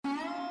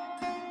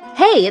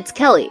Hey, it's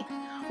Kelly.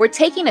 We're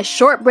taking a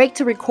short break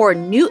to record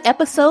new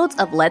episodes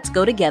of Let's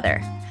Go Together.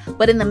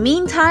 But in the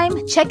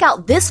meantime, check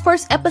out this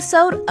first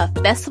episode of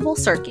Festival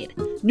Circuit,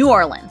 New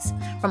Orleans,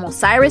 from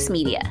Osiris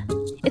Media.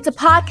 It's a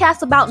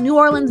podcast about New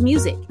Orleans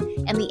music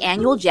and the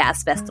annual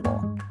Jazz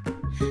Festival.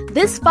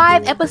 This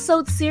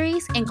 5-episode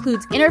series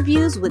includes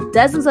interviews with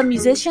dozens of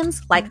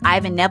musicians like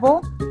Ivan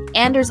Neville,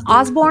 Anders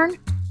Osborne,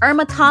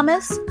 Irma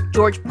Thomas,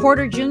 George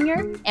Porter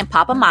Jr., and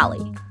Papa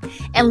Mali,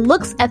 and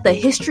looks at the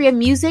history of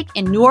music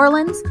in New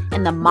Orleans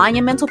and the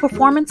monumental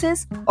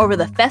performances over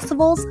the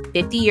festival's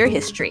 50-year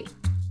history.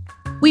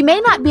 We may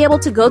not be able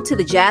to go to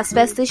the Jazz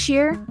Fest this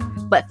year,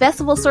 but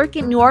Festival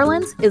Circuit New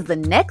Orleans is the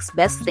next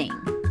best thing.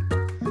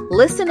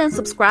 Listen and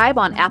subscribe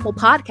on Apple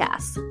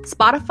Podcasts,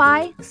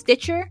 Spotify,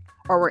 Stitcher,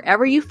 or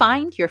wherever you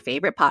find your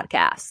favorite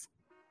podcasts.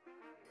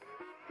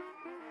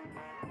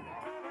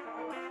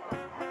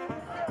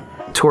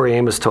 Tori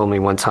Amos told me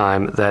one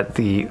time that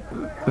the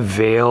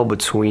veil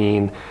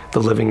between the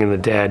living and the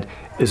dead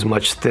is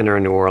much thinner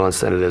in New Orleans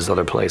than it is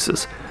other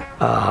places.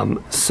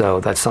 So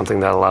that's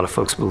something that a lot of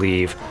folks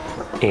believe,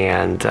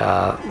 and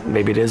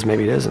maybe it is,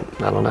 maybe it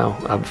isn't. I don't know.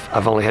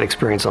 I've only had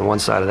experience on one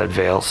side of that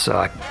veil, so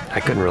I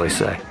couldn't really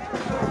say.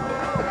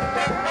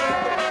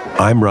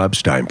 I'm Rob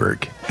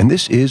Steinberg, and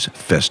this is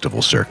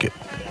Festival Circuit,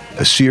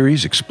 a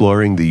series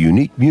exploring the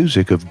unique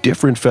music of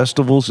different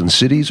festivals and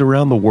cities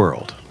around the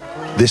world.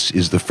 This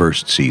is the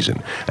first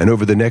season, and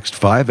over the next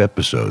 5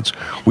 episodes,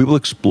 we will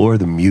explore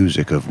the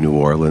music of New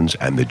Orleans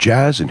and the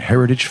Jazz and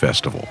Heritage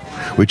Festival,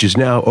 which is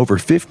now over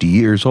 50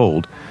 years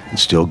old and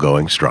still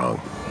going strong.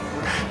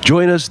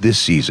 Join us this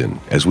season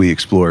as we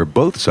explore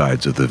both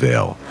sides of the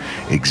veil,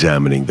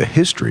 examining the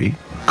history,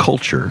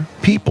 culture,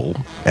 people,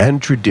 and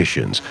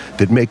traditions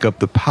that make up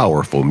the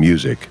powerful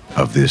music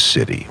of this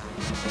city.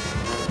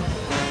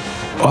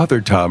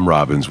 Author Tom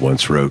Robbins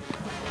once wrote,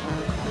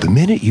 "The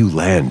minute you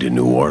land in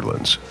New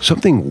Orleans,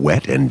 something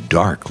wet and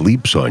dark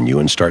leaps on you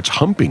and starts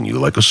humping you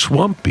like a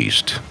swamp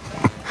beast."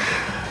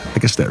 I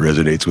guess that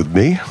resonates with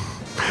me.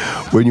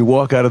 When you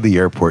walk out of the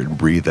airport and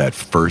breathe that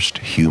first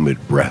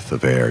humid breath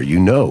of air, you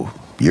know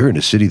you're in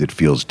a city that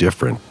feels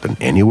different than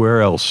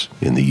anywhere else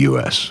in the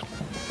U.S.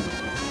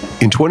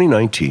 In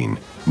 2019,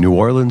 New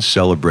Orleans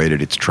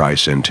celebrated its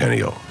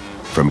tricentennial.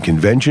 From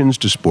conventions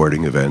to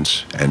sporting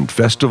events and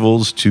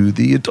festivals to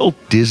the adult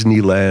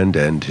Disneyland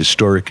and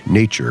historic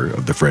nature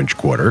of the French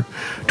Quarter,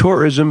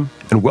 tourism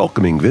and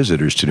welcoming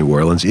visitors to New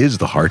Orleans is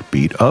the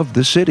heartbeat of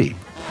the city.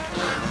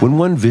 When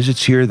one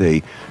visits here,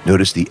 they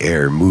notice the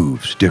air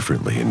moves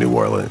differently in New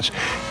Orleans.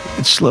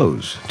 It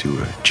slows to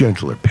a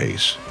gentler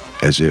pace,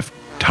 as if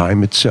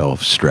time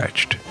itself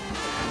stretched,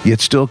 yet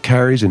still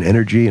carries an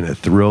energy and a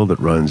thrill that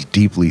runs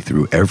deeply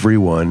through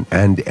everyone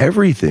and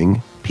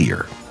everything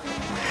here.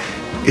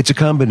 It's a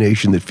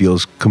combination that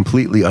feels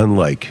completely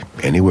unlike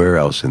anywhere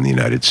else in the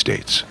United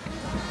States.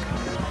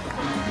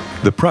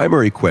 The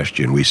primary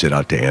question we set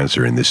out to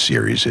answer in this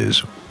series is,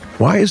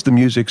 why is the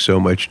music so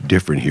much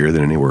different here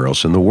than anywhere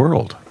else in the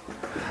world?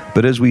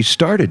 But as we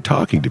started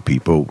talking to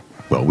people,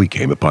 well, we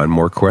came upon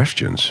more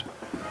questions.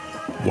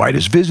 Why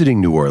does visiting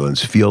New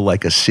Orleans feel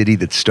like a city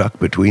that's stuck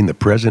between the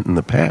present and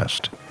the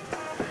past?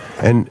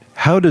 And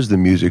how does the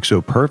music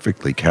so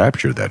perfectly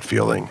capture that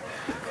feeling?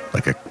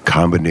 Like a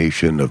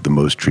combination of the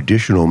most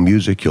traditional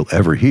music you'll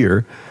ever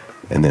hear,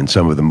 and then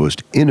some of the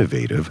most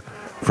innovative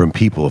from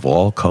people of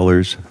all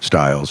colors,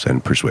 styles,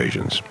 and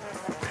persuasions.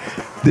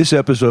 This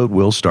episode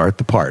will start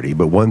the party,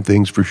 but one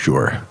thing's for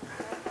sure,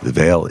 the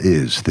veil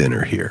is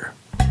thinner here.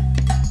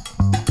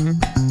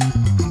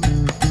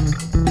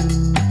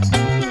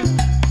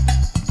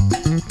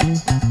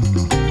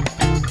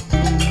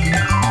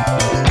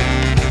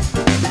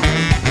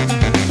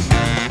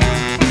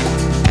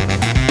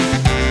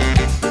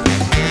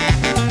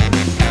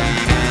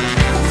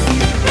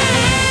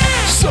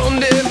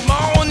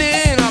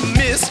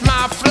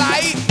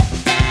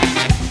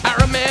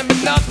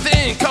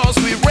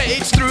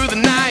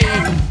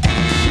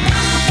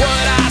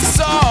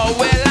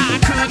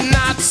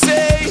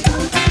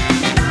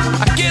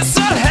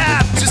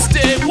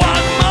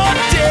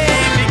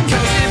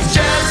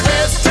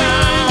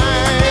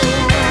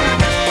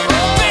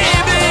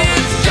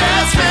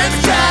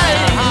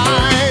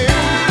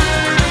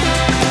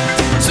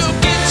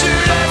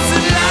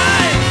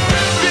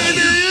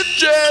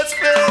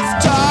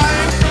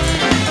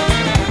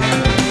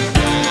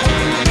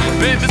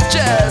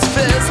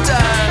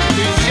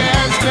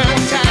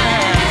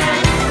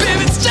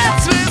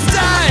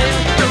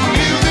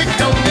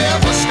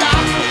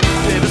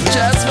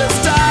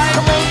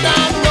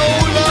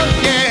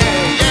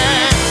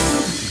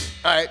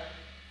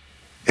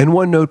 And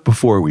one note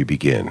before we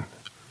begin.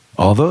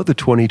 Although the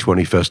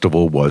 2020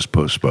 festival was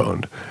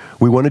postponed,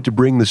 we wanted to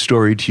bring the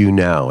story to you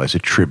now as a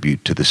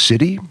tribute to the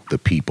city, the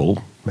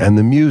people, and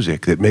the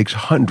music that makes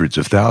hundreds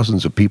of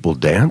thousands of people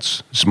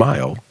dance,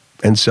 smile,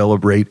 and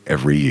celebrate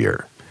every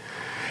year.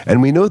 And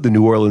we know the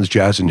New Orleans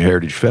Jazz and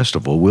Heritage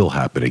Festival will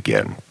happen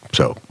again.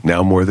 So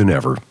now more than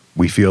ever,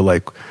 we feel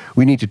like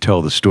we need to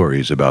tell the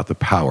stories about the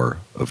power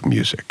of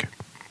music.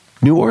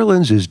 New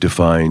Orleans is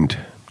defined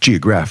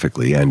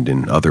geographically and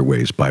in other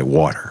ways by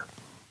water.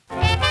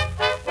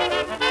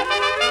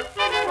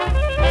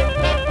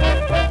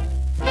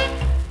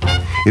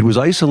 It was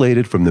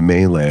isolated from the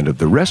mainland of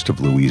the rest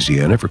of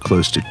Louisiana for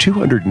close to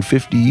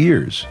 250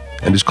 years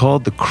and is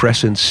called the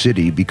Crescent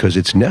City because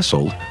it's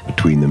nestled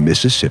between the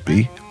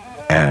Mississippi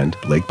and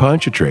Lake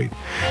Pontchartrain,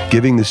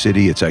 giving the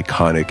city its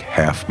iconic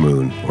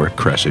half-moon or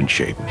crescent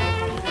shape.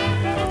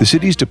 The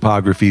city's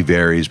topography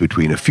varies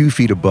between a few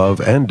feet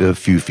above and a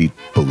few feet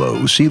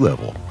below sea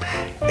level,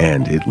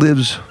 and it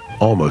lives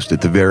almost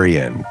at the very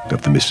end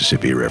of the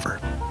Mississippi River.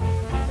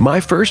 My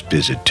first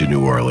visit to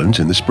New Orleans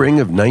in the spring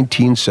of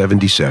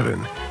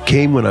 1977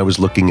 came when I was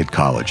looking at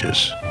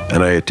colleges,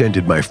 and I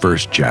attended my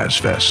first Jazz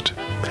Fest.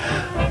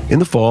 In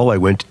the fall, I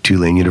went to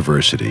Tulane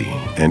University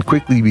and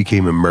quickly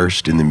became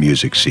immersed in the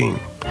music scene,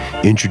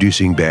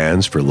 introducing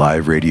bands for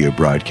live radio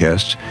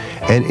broadcasts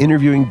and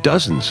interviewing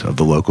dozens of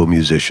the local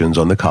musicians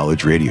on the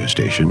college radio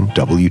station,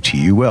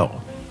 WTUL.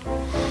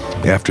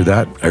 After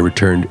that, I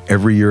returned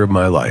every year of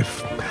my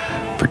life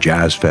for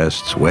jazz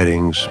fests,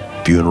 weddings,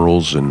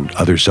 funerals, and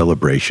other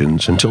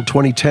celebrations until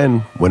 2010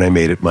 when I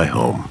made it my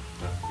home.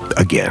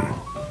 Again.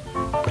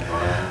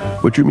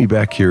 What drew me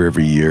back here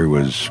every year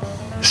was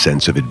a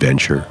sense of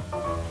adventure,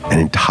 an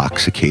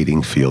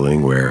intoxicating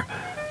feeling where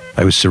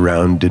I was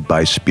surrounded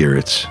by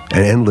spirits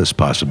and endless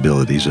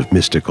possibilities of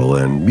mystical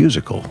and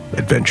musical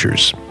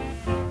adventures.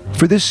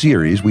 For this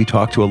series, we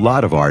talked to a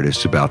lot of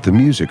artists about the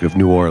music of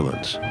New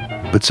Orleans,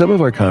 but some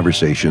of our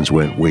conversations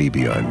went way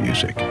beyond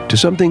music to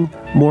something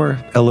more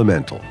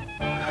elemental.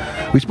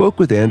 We spoke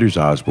with Anders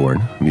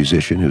Osborne, a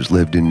musician who's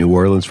lived in New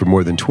Orleans for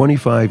more than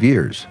 25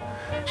 years,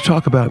 to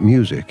talk about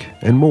music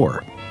and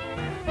more.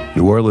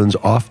 New Orleans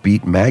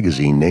Offbeat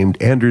magazine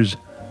named Anders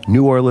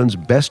New Orleans'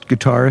 best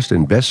guitarist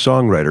and best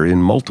songwriter in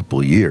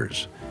multiple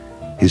years.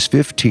 His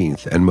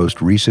 15th and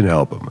most recent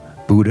album,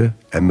 Buddha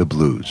and the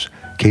Blues,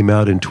 came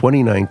out in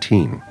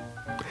 2019.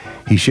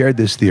 He shared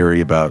this theory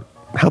about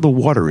how the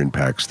water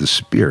impacts the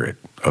spirit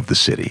of the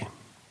city.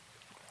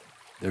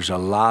 There's a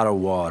lot of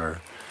water.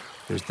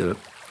 There's the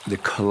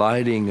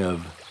colliding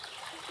of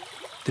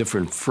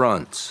different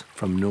fronts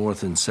from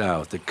north and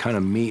south that kind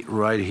of meet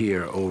right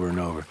here over and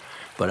over.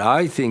 But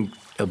I think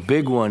a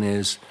big one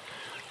is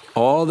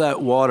all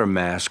that water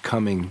mass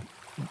coming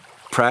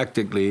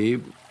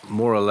practically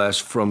more or less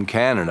from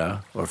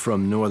Canada or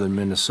from northern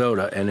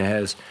Minnesota, and it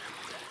has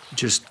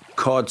just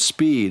caught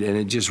speed, and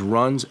it just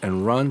runs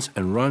and runs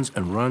and runs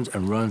and runs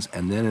and runs,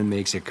 and then it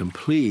makes a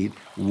complete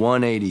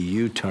 180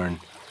 U-turn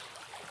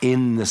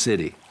in the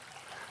city.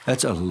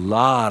 That's a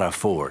lot of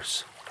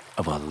force,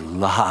 of a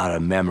lot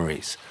of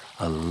memories,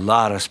 a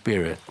lot of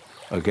spirit,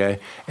 okay?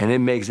 And it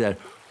makes that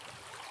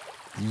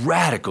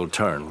radical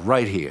turn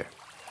right here.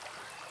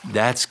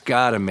 That's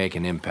got to make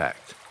an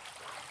impact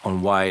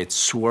on why it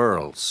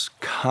swirls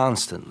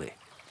constantly.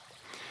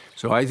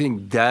 So I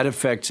think that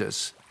affects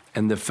us,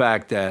 and the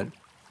fact that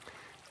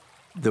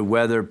the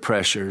weather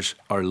pressures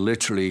are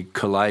literally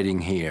colliding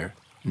here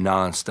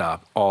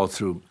nonstop all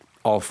through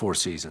all 4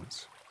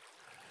 seasons.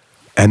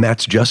 And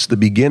that's just the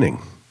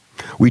beginning.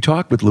 We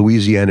talked with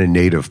Louisiana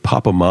native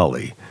Papa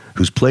Molly,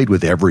 who's played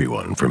with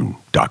everyone from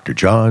Dr.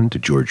 John to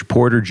George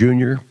Porter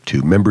Jr.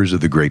 to members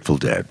of the Grateful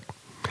Dead.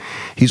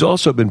 He's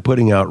also been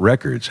putting out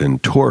records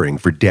and touring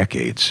for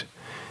decades.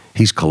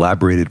 He's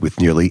collaborated with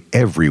nearly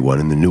everyone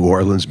in the New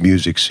Orleans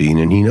music scene,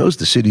 and he knows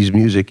the city's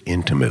music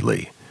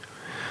intimately.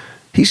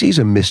 He sees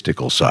a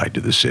mystical side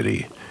to the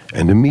city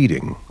and a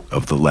meeting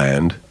of the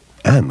land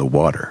and the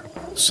water.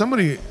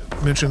 Somebody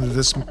mentioned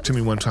this to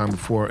me one time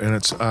before, and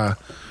it's, the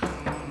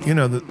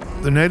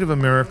Native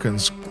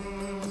Americans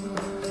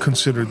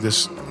considered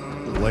this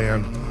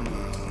land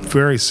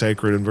very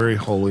sacred and very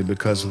holy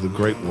because of the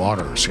great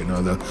waters,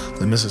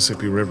 the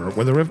Mississippi River.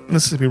 Where the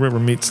Mississippi River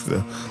meets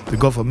the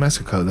Gulf of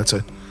Mexico,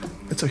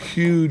 it's a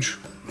huge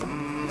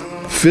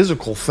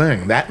physical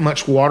thing. That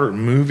much water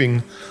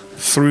moving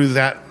through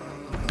that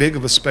big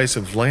of a space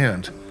of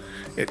land,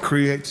 it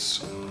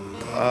creates,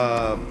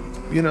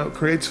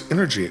 creates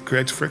energy, it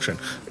creates friction.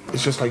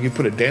 It's just like you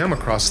put a dam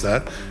across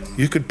that,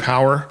 you could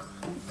power,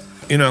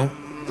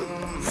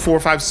 4 or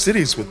 5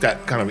 cities with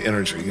that kind of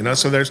energy,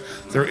 So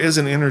there is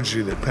an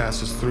energy that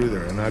passes through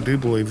there, and I do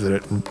believe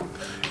that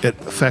it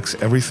affects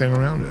everything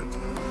around it.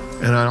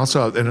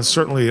 And it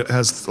certainly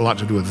has a lot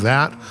to do with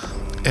that,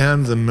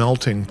 and the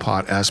melting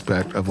pot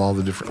aspect of all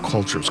the different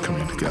cultures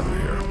coming together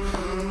here.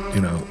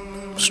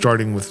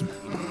 Starting with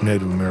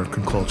Native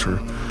American culture,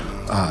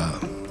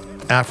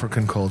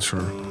 African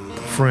culture,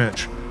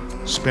 French,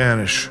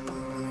 Spanish,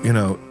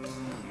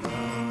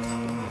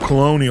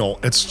 colonial.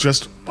 It's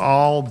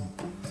all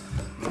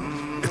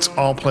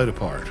played a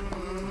part.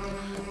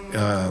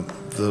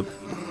 The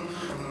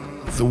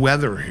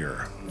weather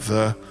here,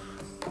 the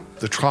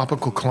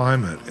tropical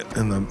climate,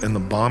 and the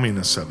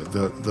balminess of it,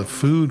 the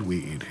food we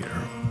eat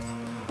here.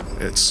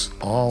 It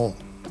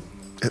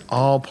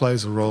all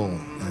plays a role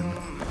in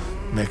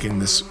making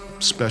this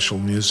special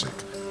music.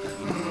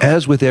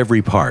 As with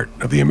every part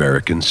of the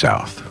American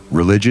South,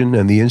 religion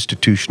and the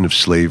institution of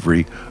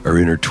slavery are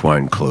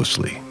intertwined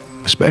closely.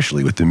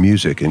 especially with the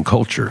music and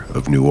culture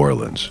of New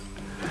Orleans.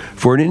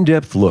 For an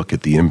in-depth look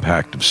at the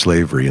impact of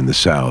slavery in the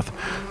South,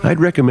 I'd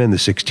recommend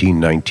the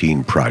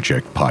 1619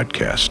 Project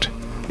podcast.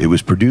 It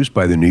was produced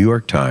by the New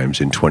York Times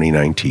in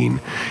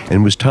 2019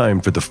 and was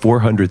timed for the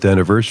 400th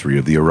anniversary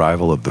of the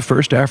arrival of the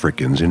first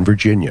Africans in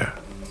Virginia.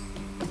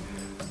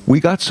 We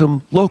got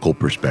some local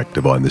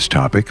perspective on this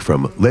topic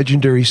from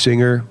legendary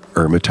singer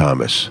Irma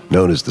Thomas,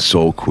 known as the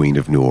Soul Queen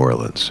of New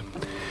Orleans.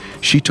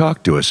 She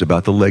talked to us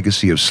about the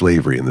legacy of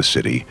slavery in the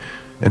city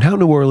and how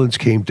New Orleans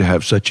came to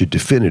have such a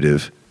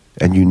definitive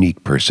and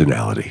unique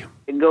personality.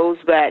 It goes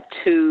back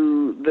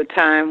to the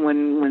time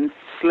when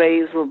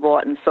slaves were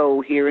bought and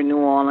sold here in New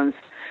Orleans.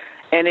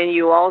 And then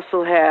you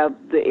also have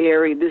the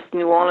area. This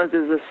New Orleans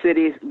is a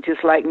city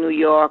just like New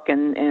York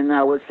and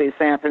I would say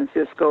San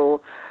Francisco,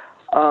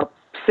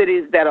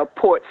 cities that are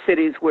port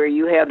cities where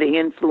you have the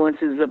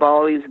influences of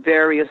all these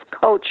various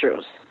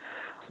cultures.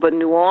 But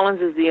New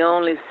Orleans is the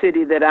only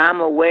city that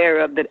I'm aware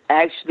of that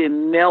actually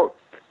melt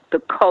the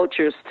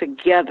cultures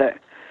together,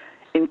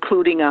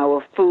 including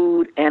our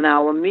food and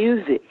our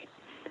music.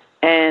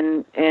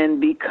 And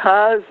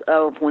because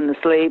of when the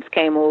slaves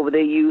came over,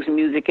 they used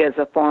music as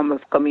a form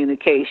of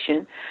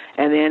communication.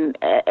 And then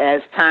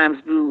as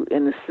times grew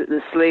and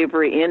the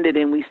slavery ended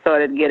and we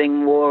started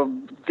getting more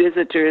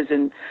visitors,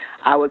 and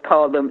I would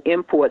call them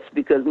imports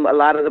because a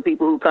lot of the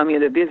people who come here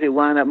to visit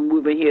wind up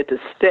moving here to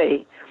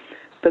stay,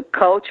 the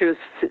cultures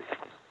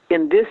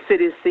in this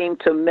city seem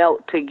to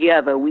melt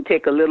together. We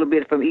take a little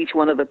bit from each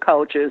one of the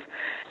cultures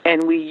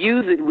and we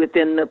use it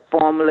within the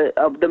formula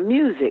of the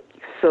music.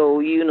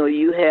 So,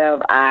 you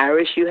have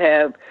Irish, you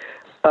have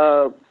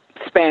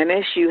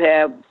Spanish, you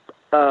have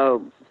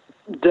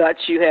Dutch,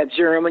 you have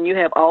German, you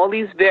have all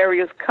these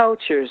various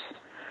cultures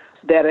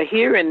that are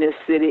here in this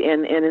city.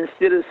 And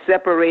instead of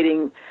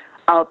separating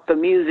out the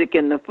music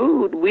and the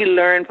food, we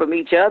learn from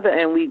each other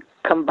and we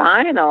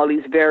combine all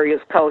these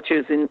various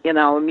cultures in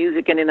our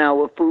music and in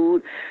our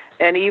food.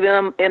 And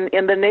even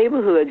in the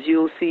neighborhoods,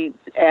 you'll see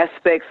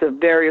aspects of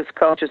various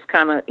cultures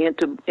kind of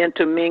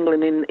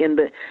intermingling in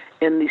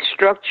the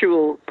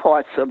structural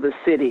parts of the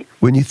city.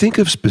 When you think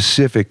of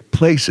specific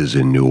places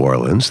in New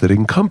Orleans that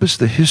encompass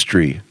the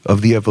history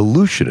of the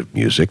evolution of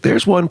music,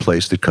 there's one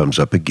place that comes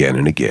up again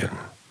and again: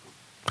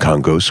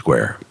 Congo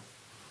Square.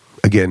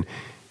 Again,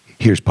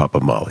 here's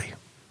Papa Molly.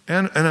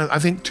 And I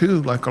think,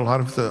 too, like a lot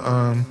of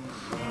the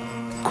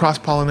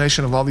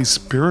cross-pollination of all these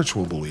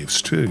spiritual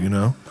beliefs, too,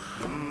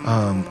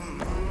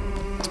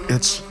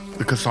 It's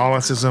the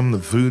Catholicism, the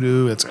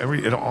voodoo,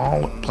 it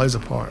all plays a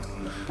part.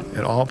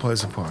 It all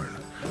plays a part.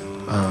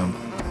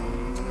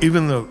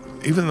 Even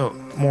the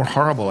more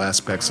horrible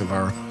aspects of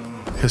our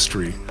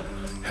history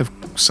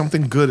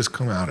something good has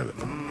come out of it,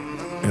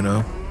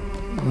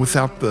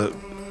 without the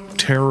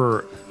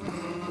terror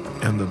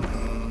and the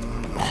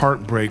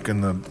heartbreak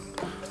and the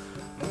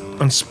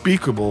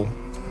unspeakable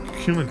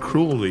human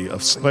cruelty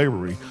of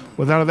slavery.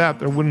 Without that,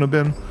 there wouldn't have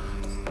been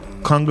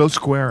Congo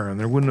Square, and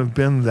there wouldn't have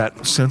been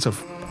that sense of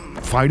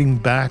fighting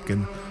back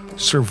and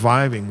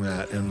surviving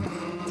that, and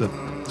the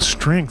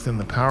strength and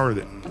the power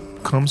that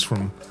comes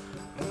from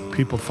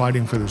people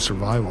fighting for their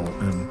survival.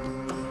 And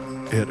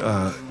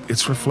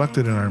it's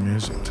reflected in our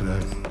music today.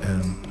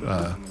 And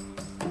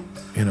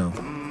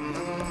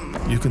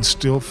you can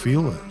still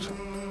feel it.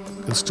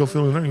 You can still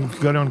feel it. You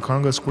can go down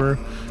Congo Square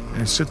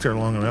and sit there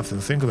long enough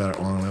and think about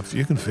it long enough,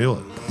 you can feel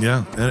it.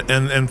 Yeah,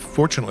 and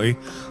fortunately,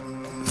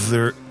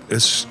 there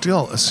is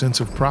still a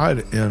sense of pride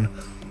in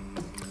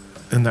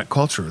that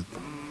culture.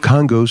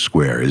 Congo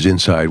Square is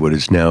inside what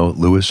is now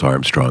Louis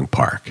Armstrong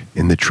Park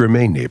in the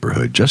Tremaine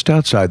neighborhood, just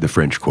outside the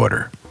French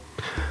Quarter.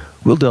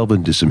 We'll delve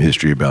into some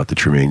history about the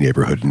Tremaine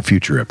neighborhood in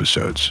future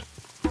episodes.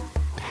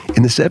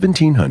 In the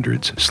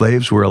 1700s,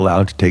 slaves were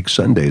allowed to take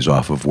Sundays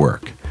off of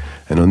work.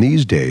 And on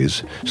these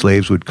days,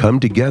 slaves would come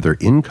together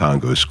in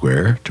Congo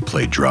Square to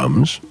play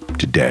drums,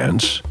 to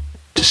dance,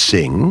 to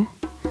sing,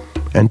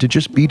 and to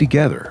just be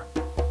together.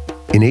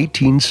 In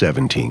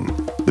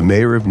 1817, the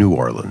mayor of New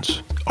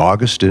Orleans,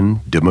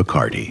 Augustin de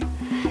McCarty,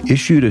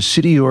 issued a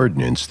city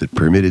ordinance that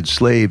permitted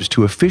slaves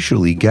to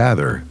officially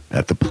gather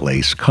at the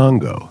Place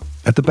Congo,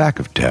 at the back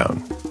of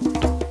town.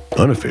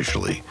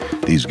 Unofficially,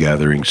 these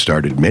gatherings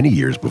started many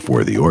years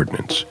before the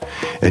ordinance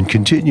and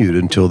continued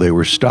until they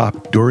were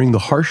stopped during the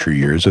harsher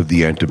years of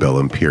the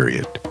antebellum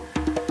period.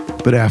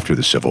 But after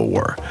the Civil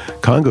War,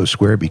 Congo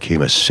Square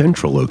became a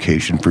central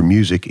location for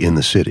music in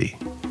the city.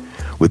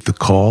 With the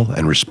call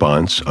and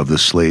response of the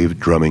slave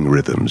drumming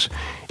rhythms,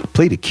 it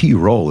played a key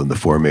role in the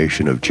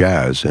formation of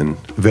jazz and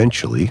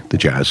eventually the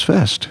Jazz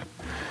Fest.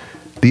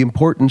 The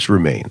importance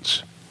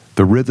remains.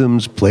 The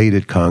rhythms played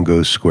at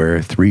Congo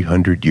Square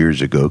 300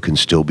 years ago can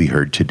still be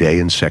heard today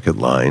in second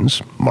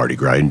lines, Mardi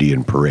Gras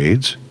Indian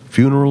parades,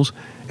 funerals,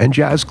 and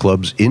jazz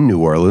clubs in New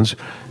Orleans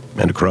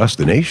and across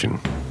the nation.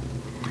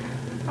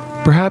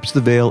 Perhaps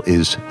the veil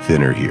is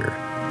thinner here,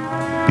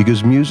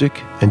 because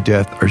music and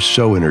death are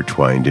so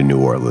intertwined in New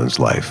Orleans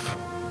life.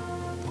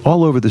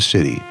 All over the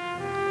city,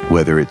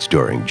 whether it's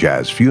during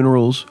jazz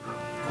funerals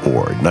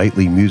or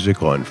nightly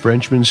music on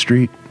Frenchmen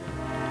Street,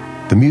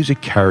 The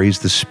music carries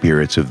the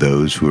spirits of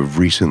those who have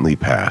recently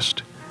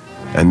passed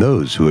and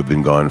those who have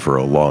been gone for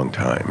a long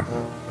time,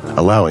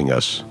 allowing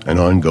us an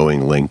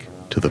ongoing link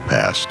to the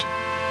past.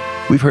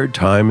 We've heard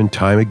time and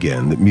time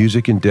again that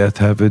music and death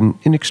have an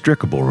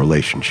inextricable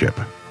relationship.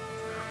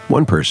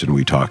 One person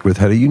we talked with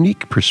had a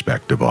unique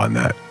perspective on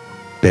that.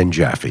 Ben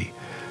Jaffe,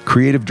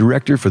 creative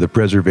director for the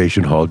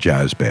Preservation Hall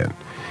Jazz Band.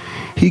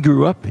 He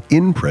grew up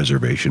in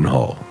Preservation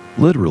Hall,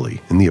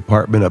 literally in the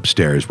apartment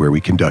upstairs where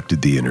we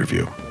conducted the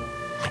interview.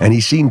 And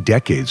he's seen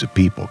decades of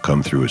people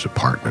come through his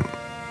apartment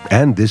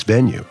and this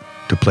venue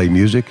to play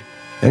music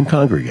and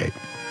congregate.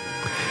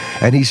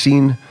 And he's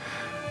seen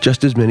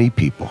just as many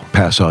people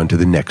pass on to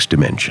the next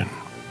dimension.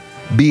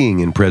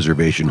 Being in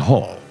Preservation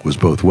Hall was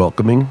both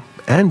welcoming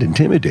and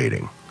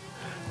intimidating.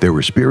 There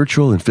were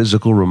spiritual and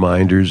physical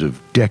reminders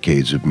of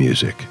decades of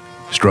music,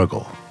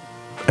 struggle,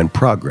 and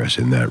progress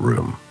in that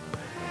room.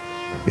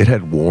 It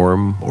had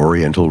warm,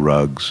 oriental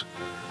rugs,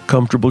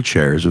 comfortable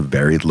chairs of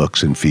varied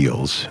looks and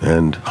feels,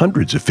 and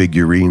hundreds of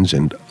figurines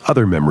and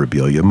other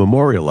memorabilia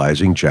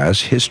memorializing jazz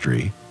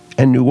history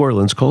and New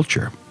Orleans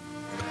culture.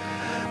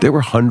 There were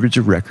hundreds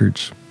of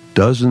records,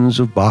 dozens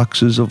of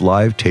boxes of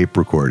live tape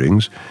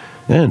recordings,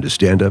 and a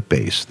stand-up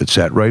bass that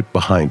sat right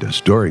behind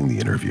us during the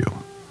interview.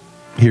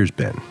 Here's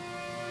Ben.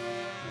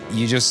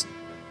 You just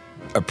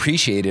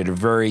appreciate at a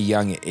very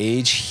young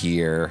age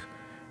here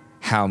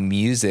how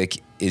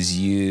music is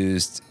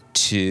used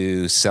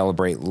to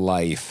celebrate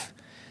life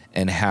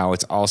and how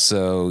it's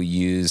also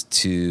used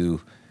to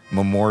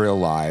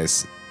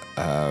memorialize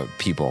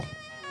people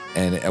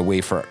and a way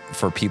for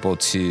people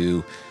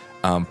to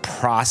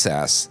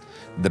process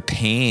the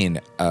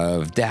pain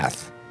of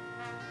death,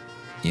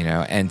 you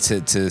know, and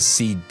to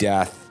see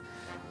death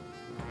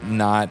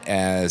not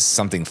as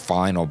something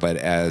final, but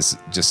as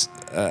just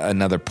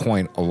another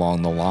point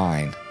along the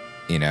line,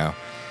 you know.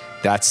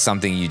 That's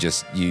something you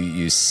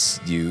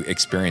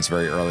experience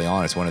very early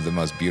on. It's one of the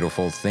most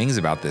beautiful things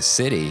about this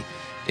city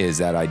is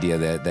that idea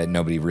that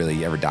nobody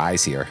really ever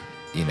dies here,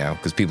 you know,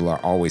 because people are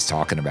always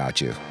talking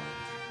about you.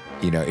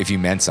 You know, if you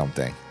meant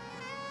something,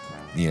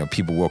 you know,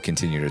 people will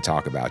continue to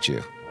talk about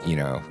you. You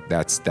know,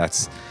 that's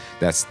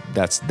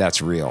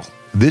real.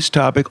 This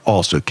topic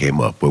also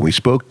came up when we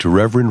spoke to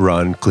Reverend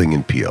Ron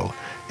Klingenpeel,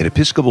 an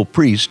Episcopal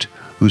priest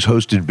who's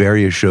hosted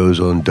various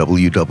shows on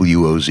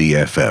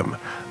WWOZ-FM,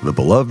 the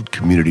beloved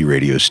community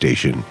radio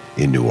station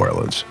in New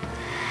Orleans.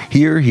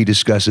 Here he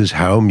discusses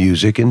how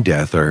music and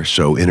death are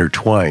so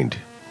intertwined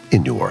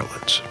in New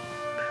Orleans.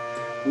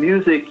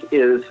 Music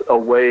is a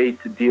way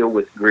to deal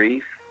with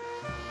grief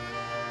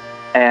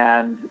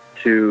and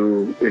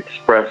to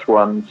express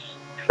one's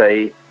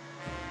faith,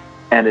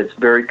 and it's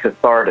very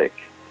cathartic.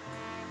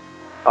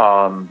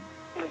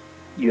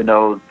 You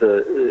know,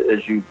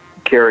 as you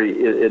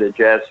carry at a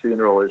jazz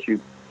funeral, as you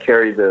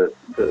carry the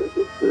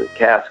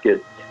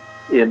casket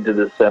into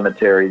the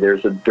cemetery,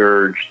 there's a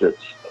dirge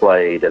that's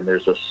played, and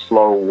there's a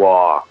slow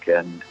walk,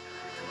 and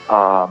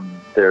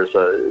there's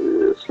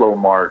a slow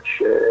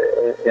march,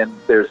 and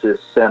there's this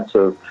sense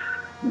of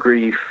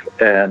grief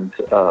and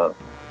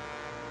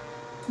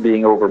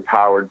being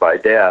overpowered by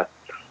death.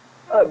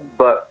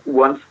 But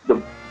once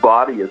the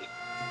body is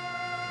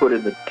put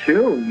in the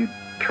tomb, you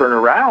turn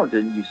around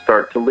and you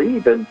start to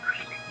leave, and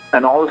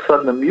all of a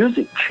sudden the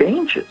music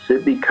changes.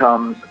 It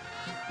becomes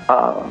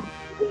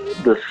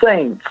the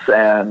saints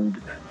and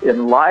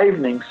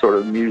enlivening sort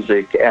of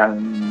music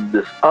and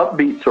this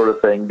upbeat sort of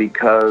thing,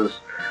 because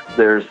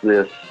there's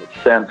this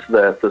sense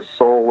that the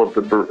soul of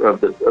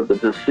the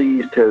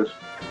deceased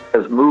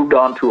has moved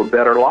on to a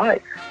better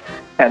life,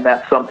 and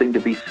that's something to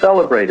be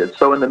celebrated.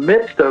 So in the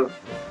midst of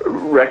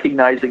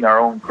recognizing our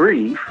own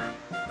grief,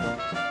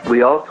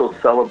 we also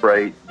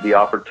celebrate the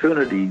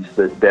opportunities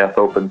that death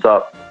opens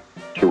up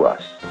to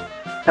us.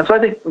 And so I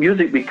think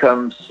music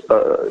becomes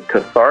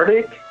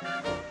cathartic,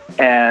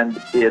 and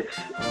it's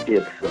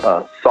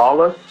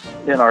solace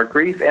in our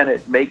grief, and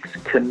it makes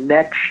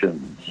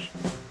connections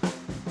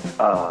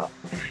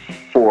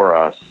for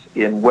us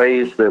in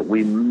ways that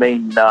we may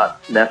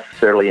not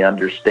necessarily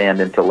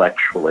understand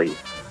intellectually,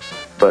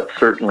 but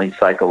certainly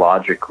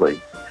psychologically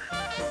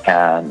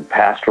and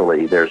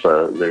pastorally. There's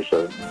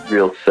a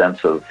real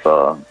sense of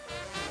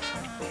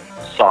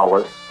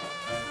solace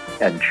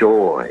and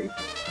joy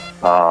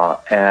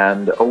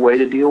and a way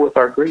to deal with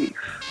our grief.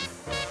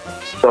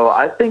 So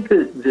I think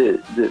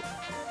that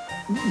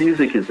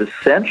music is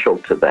essential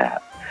to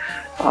that.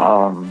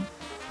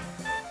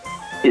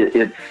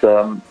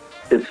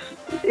 It's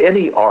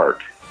any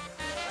art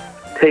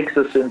takes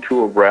us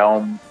into a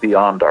realm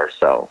beyond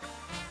ourselves,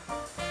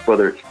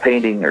 whether it's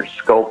painting or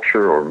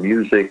sculpture or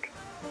music,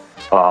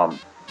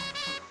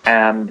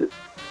 and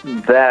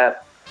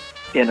that,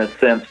 in a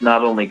sense,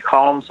 not only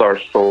calms our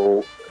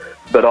soul,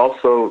 but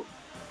also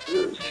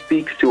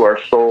speaks to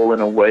our soul in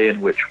a way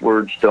in which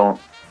words don't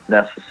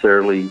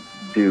necessarily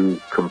do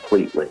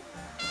completely.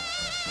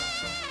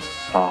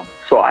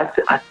 So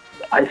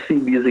I see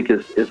music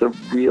as a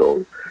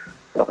real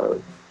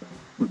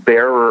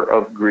bearer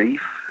of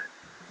grief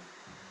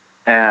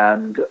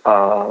and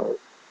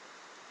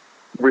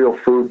real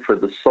food for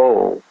the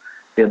soul.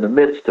 in the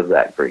midst of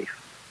that grief.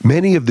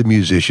 Many of the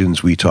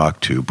musicians we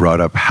talked to brought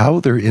up how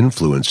their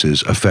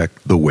influences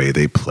affect the way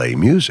they play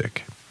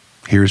music.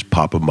 Here's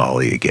Papa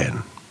Molly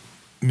again.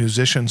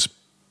 Musicians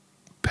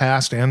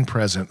past and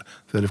present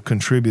that have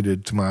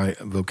contributed to my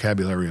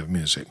vocabulary of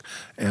music,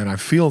 and I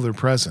feel their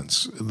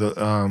presence.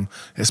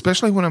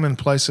 Especially when I'm in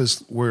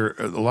places where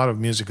a lot of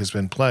music has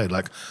been played.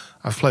 Like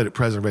I've played at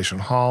Preservation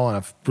Hall, and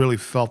I've really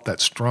felt that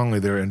strongly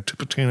there. In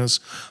Tipitina's,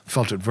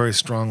 felt it very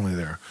strongly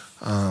there.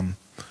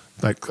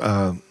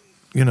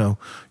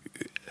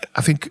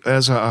 I think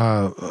as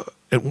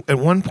at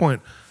one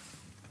point,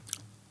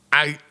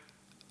 I've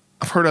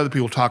heard other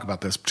people talk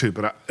about this too,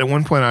 but at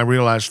one point I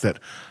realized that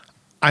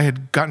I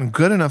had gotten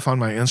good enough on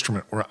my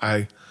instrument where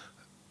I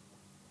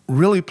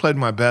really played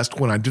my best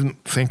when I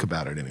didn't think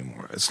about it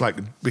anymore. It's like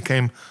it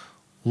became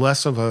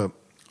less of a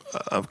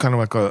kind of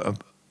like a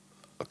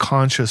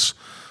conscious,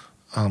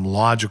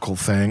 logical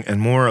thing, and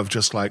more of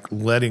just like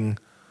letting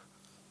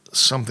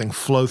something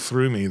flow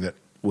through me that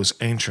was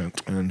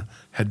ancient and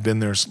had been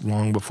there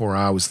long before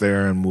I was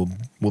there, and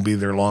will be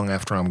there long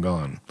after I'm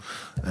gone.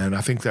 And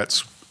I think that's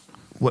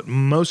what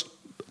most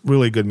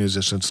really good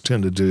musicians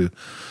tend to do.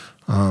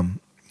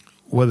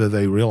 Whether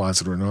they realize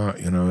it or not,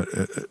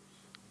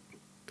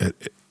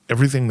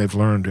 everything they've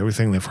learned,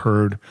 everything they've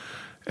heard,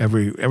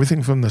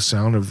 everything from the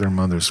sound of their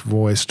mother's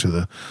voice to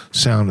the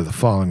sound of the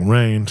falling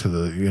rain to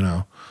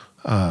the,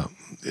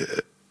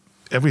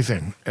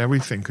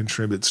 everything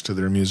contributes to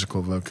their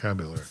musical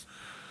vocabulary,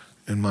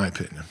 in my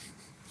opinion.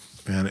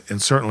 And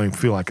certainly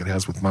feel like it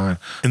has with mine.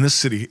 In this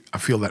city, I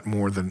feel that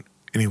more than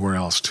anywhere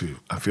else, too.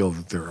 I feel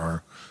that there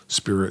are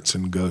spirits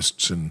and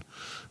ghosts and,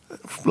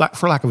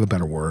 for lack of a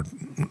better word,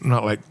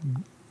 not like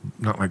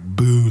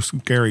boo,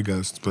 scary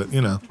ghosts, but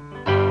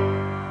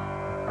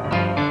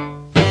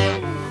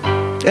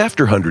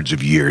After hundreds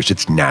of years,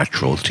 it's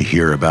natural to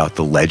hear about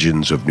the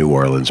legends of New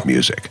Orleans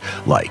music,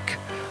 like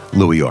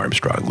Louis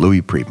Armstrong,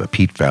 Louis Prima,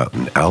 Pete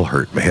Fountain, Al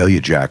Hirt,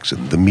 Mahalia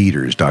Jackson, The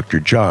Meters,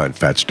 Dr. John,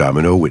 Fats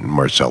Domino, Wynton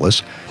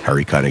Marsalis,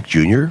 Harry Connick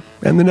Jr.,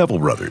 and the Neville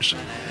Brothers.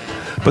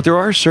 But there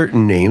are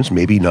certain names,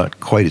 maybe not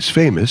quite as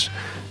famous,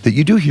 that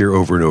you do hear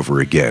over and over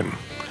again.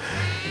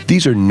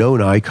 These are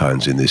known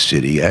icons in this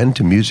city and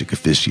to music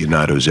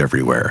aficionados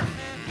everywhere,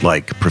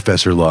 like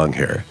Professor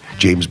Longhair,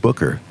 James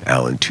Booker,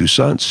 Alan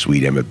Toussaint,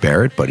 Sweet Emmett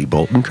Barrett, Buddy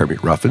Bolton,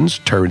 Kermit Ruffins,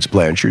 Terrence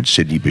Blanchard,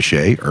 Sidney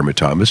Bechet, Irma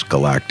Thomas,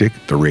 Galactic,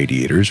 The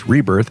Radiators,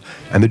 Rebirth,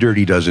 and the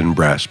Dirty Dozen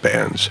brass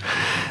bands,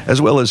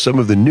 as well as some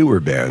of the newer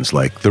bands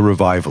like The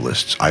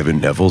Revivalists, Ivan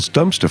Neville's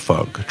Dumpster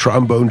Funk,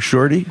 Trombone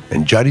Shorty,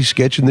 and Johnny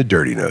Sketch and the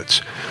Dirty Notes,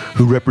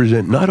 who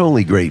represent not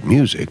only great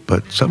music,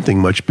 but something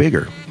much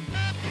bigger.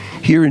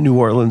 Here in New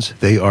Orleans,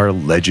 they are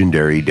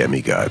legendary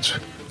demigods,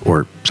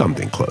 or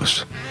something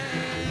close.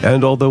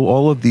 And although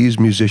all of these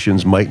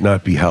musicians might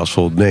not be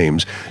household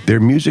names, their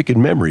music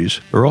and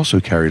memories are also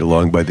carried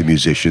along by the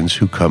musicians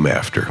who come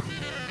after.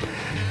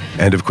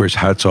 And of course,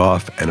 hats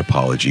off and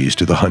apologies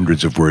to the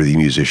hundreds of worthy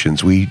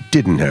musicians we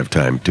didn't have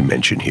time to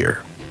mention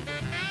here.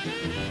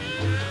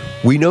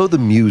 We know the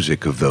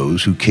music of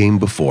those who came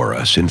before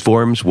us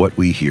informs what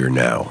we hear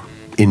now,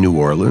 in New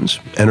Orleans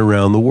and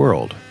around the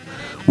world.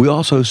 We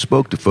also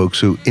spoke to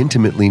folks who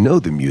intimately know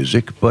the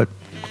music, but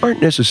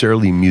aren't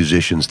necessarily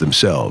musicians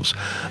themselves,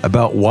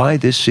 about why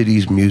this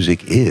city's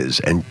music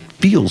is and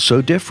feels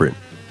so different.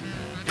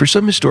 For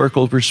some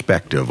historical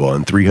perspective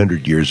on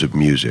 300 years of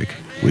music,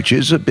 which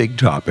is a big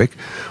topic,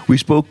 we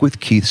spoke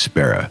with Keith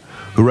Spera,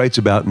 who writes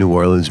about New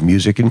Orleans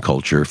music and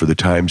culture for the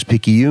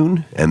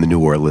Times-Picayune and the New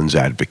Orleans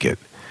Advocate.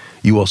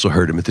 You also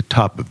heard him at the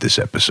top of this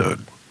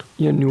episode.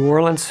 New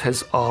Orleans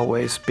has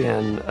always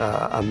been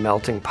a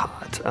melting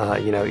pot.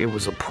 It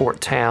was a port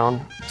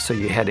town, so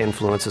you had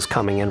influences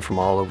coming in from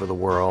all over the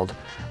world,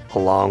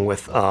 along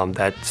with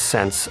that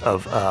sense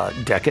of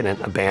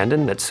decadent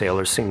abandon that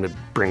sailors seem to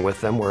bring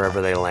with them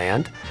wherever they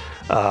land.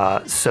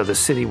 So the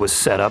city was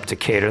set up to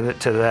cater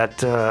to that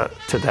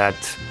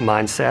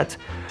mindset.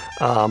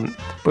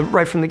 But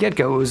right from the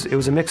get-go, it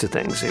was a mix of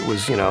things. It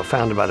was,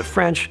 founded by the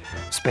French.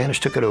 Spanish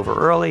took it over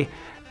early.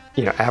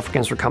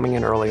 Africans were coming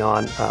in early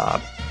on.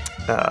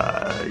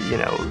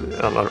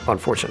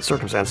 Unfortunate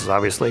circumstances,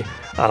 obviously.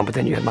 But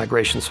then you had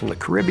migrations from the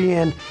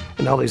Caribbean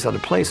and all these other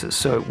places.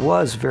 So it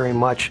was very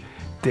much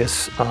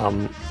this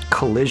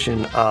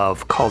collision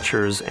of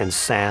cultures and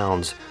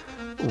sounds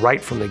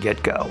right from the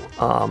get-go.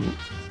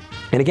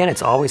 And again,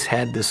 it's always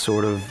had this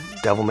sort of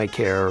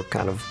devil-may-care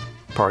kind of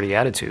party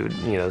attitude,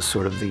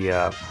 sort of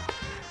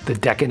the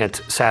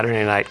decadent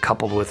Saturday night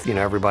coupled with,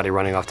 everybody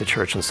running off to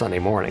church on Sunday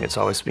morning. It's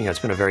always, it's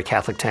been a very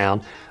Catholic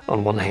town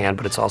on one hand,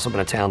 but it's also been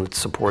a town that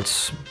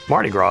supports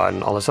Mardi Gras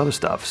and all this other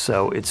stuff.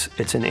 So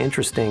it's an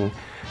interesting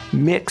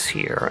mix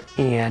here,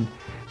 and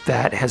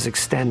that has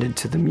extended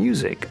to the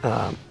music.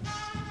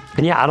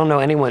 And yeah, I don't know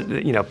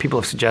anyone, people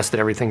have suggested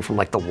everything from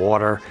like the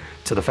water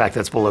to the fact that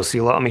it's below sea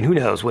level. I mean, who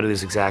knows what it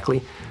is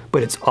exactly,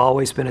 but it's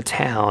always been a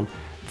town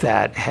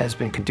that has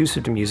been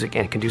conducive to music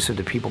and conducive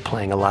to people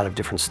playing a lot of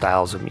different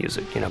styles of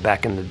music.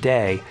 Back in the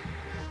day,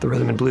 the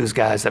rhythm and blues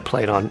guys that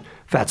played on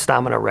Fats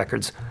Domino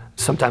records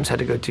sometimes had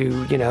to go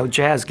do,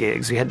 jazz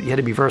gigs. You had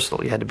to be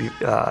versatile. You had to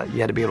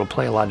be able to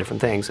play a lot of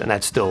different things, and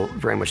that's still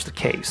very much the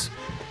case.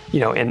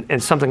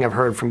 And something I've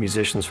heard from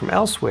musicians from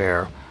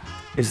elsewhere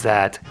is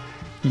that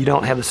you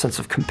don't have the sense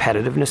of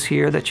competitiveness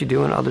here that you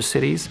do in other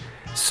cities.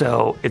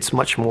 So it's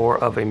much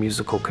more of a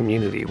musical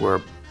community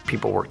where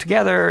people work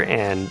together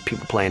and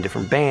people play in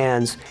different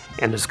bands,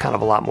 and there's kind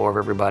of a lot more of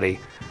everybody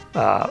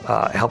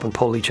helping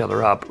pull each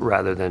other up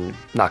rather than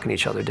knocking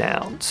each other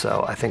down.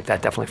 So I think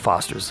that definitely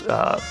fosters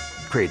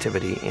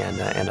creativity and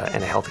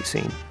a healthy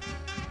scene.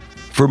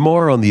 For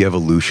more on the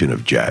evolution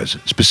of jazz,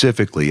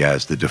 specifically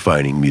as the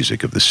defining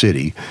music of the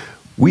city,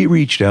 we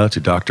reached out to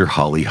Dr.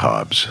 Holly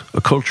Hobbs,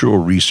 a cultural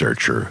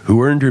researcher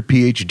who earned her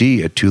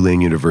PhD at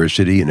Tulane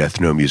University in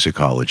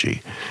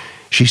ethnomusicology.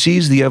 She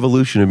sees the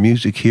evolution of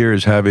music here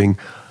as having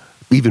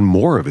even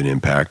more of an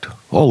impact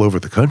all over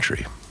the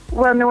country.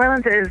 Well, New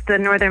Orleans is the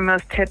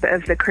northernmost tip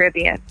of the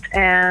Caribbean,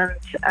 and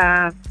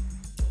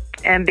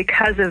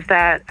because of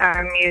that,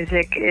 our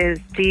music is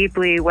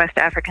deeply West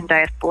African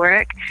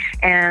diasporic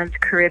and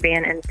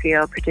Caribbean in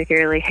feel,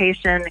 particularly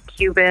Haitian,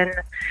 Cuban.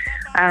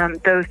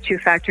 Those two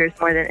factors,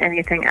 more than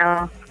anything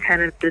else,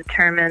 kind of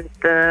determined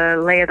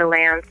the lay of the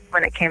land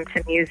when it came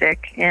to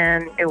music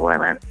in New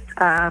Orleans.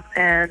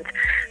 And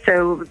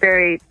so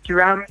very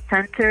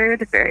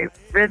drum-centered, very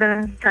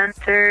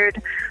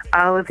rhythm-centered,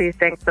 all of these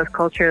things, both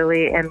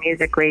culturally and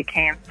musically,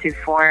 came to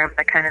form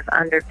the kind of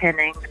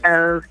underpinning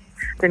of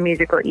the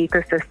musical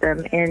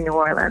ecosystem in New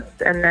Orleans.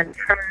 And then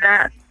from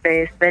that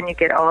space, then you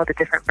get all the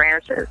different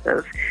branches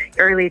of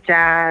early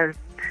jazz,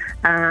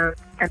 and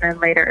then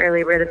later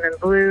early rhythm and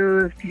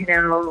blues,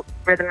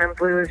 rhythm and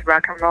blues,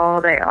 rock and roll,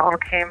 they all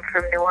came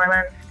from New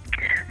Orleans.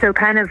 So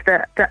kind of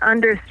the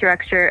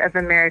understructure of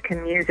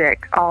American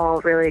music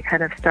all really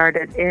kind of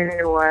started in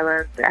New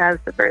Orleans as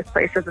the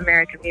birthplace of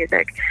American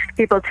music.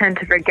 People tend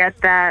to forget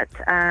that,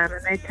 and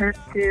they tend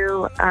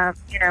to,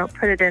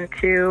 put it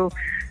into,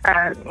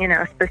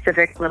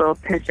 specific little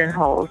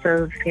pigeonholes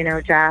of,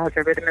 jazz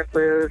or rhythm and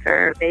blues,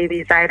 or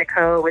maybe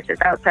Zydeco, which is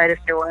outside of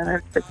New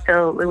Orleans, but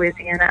still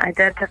Louisiana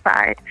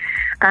identified.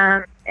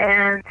 And,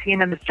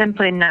 it's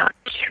simply not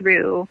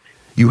true.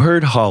 You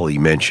heard Holly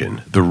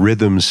mention the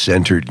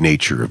rhythm-centered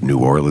nature of New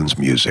Orleans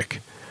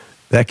music.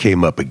 That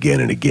came up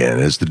again and again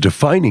as the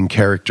defining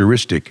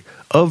characteristic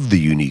of the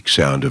unique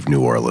sound of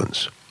New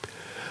Orleans.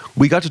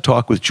 We got to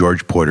talk with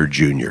George Porter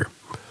Jr.,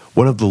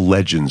 one of the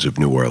legends of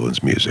New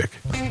Orleans music.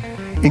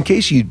 In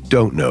case you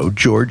don't know,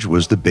 George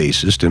was the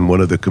bassist and one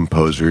of the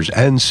composers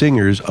and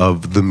singers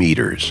of The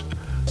Meters.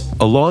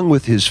 Along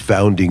with his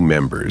founding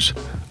members,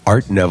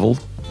 Art Neville,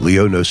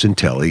 Leo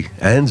Nocentelli,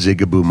 and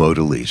Zigaboo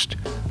Modeliste,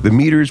 The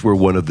Meters were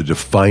one of the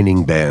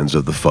defining bands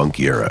of the funk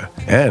era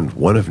and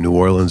one of New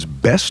Orleans'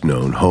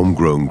 best-known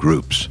homegrown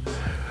groups.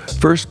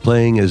 First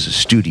playing as a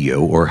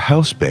studio or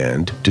house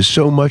band to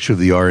so much of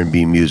the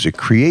R&B music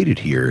created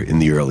here in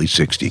the early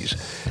 60s,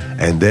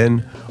 and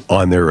then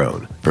on their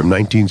own from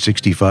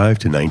 1965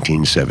 to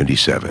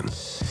 1977.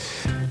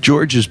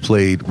 George has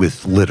played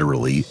with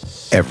literally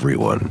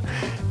everyone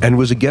and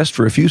was a guest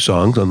for a few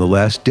songs on the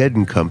last Dead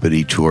 &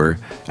 Company tour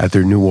at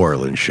their New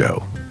Orleans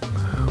show.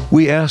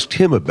 We asked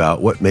him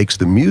about what makes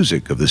the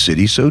music of the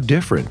city so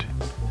different,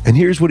 and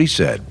here's what he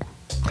said.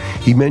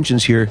 He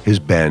mentions here his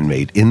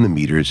bandmate in The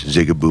Meters,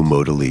 Zigaboo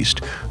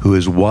Modeliste, who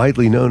is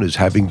widely known as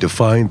having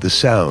defined the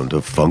sound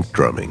of funk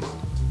drumming.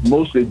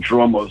 Mostly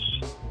drummers.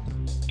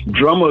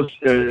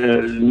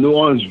 New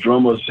Orleans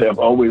drummers have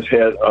always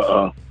had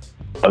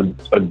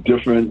a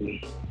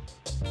different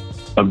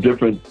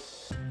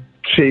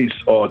taste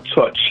or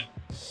touch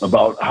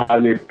about how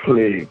they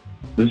play.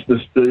 And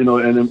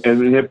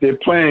if they're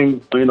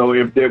playing,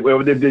 if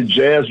they're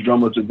jazz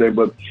drummers today,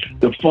 but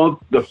the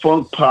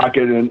funk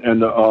pocket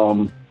and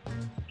that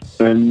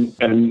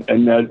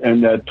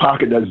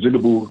pocket that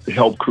Zigaboo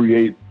helped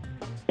create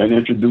and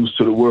introduce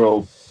to the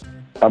world,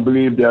 I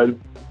believe that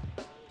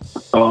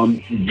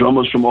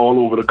drummers from all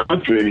over the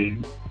country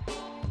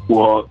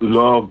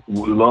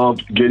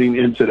loved getting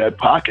into that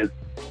pocket,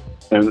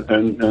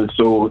 and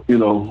so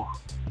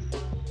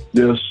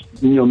there's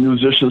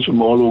musicians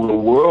from all over the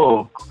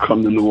world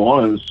come to New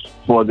Orleans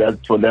for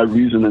that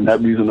reason and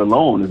that reason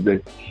alone.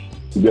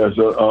 There's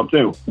a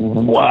thing.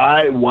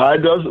 Why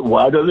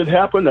does it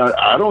happen?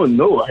 I don't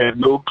know. I have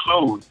no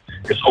clue.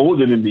 It's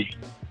older than me.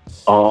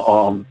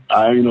 I'm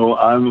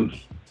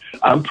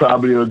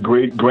probably a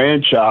great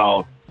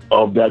grandchild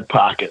of that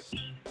pocket.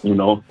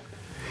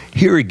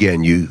 Here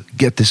again, you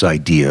get this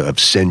idea of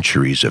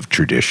centuries of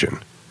tradition,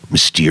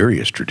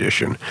 mysterious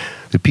tradition,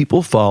 that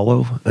people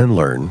follow and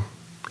learn,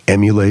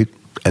 emulate,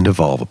 and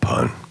evolve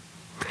upon.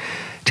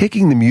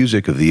 Taking the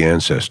music of the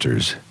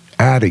ancestors,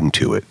 adding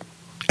to it,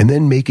 and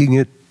then making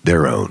it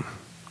their own.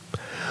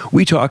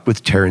 We talked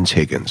with Terrence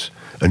Higgins,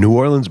 a New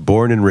Orleans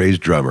born and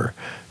raised drummer,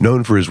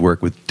 known for his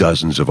work with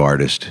dozens of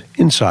artists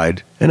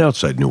inside and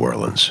outside New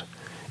Orleans,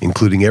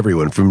 including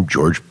everyone from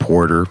George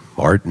Porter,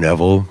 Art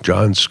Neville,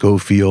 John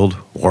Schofield,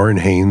 Warren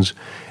Haynes,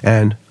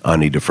 and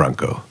Ani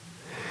DeFranco.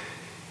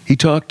 He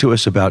talked to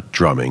us about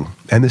drumming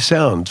and the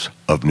sounds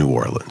of New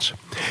Orleans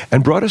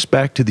and brought us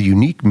back to the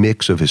unique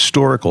mix of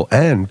historical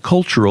and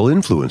cultural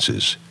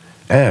influences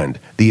and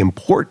the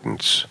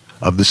importance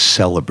of the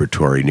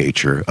celebratory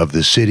nature of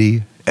the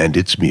city and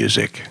its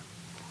music.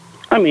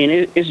 I mean,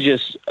 it's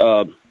just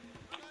the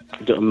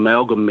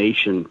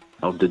amalgamation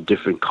of the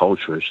different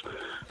cultures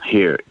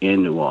here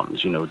in New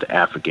Orleans, the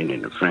African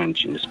and the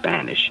French and the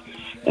Spanish.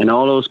 And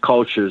all those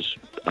cultures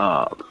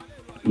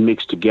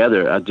mixed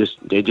together,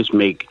 they just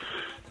make,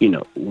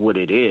 what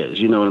it is,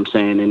 you know what I'm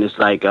saying? And it's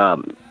like, I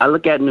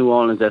look at New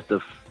Orleans as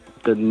the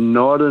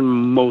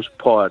northernmost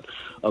part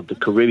of the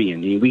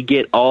Caribbean. And we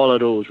get all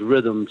of those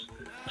rhythms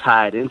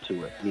tied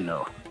into it,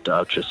 the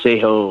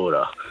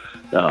Tresejo,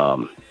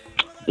 the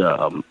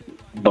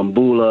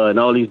bambula, and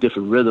all these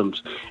different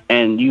rhythms.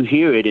 And you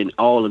hear it in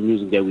all the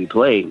music that we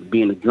play.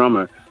 Being a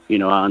drummer,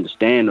 I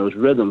understand those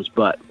rhythms,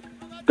 but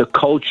the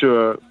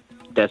culture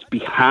that's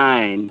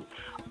behind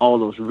all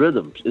those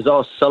rhythms is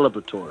all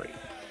celebratory.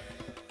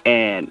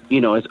 And,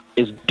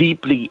 it's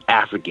deeply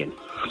African.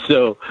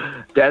 So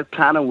that's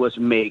kind of what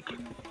make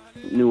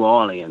New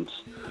Orleans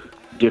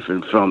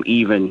different from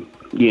even,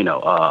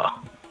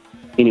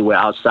 anywhere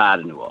outside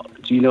of New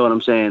Orleans. You know what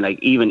I'm saying?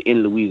 Like even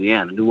in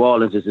Louisiana, New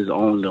Orleans is its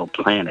own little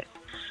planet.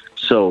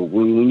 So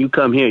when you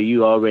come here,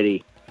 you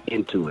already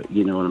into it.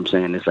 You know what I'm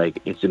saying? It's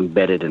like it's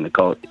embedded in the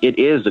culture. It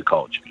is the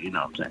culture. You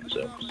know what I'm saying?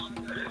 So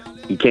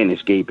you can't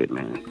escape it,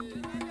 man.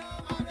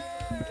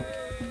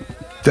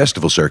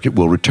 Festival Circuit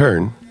will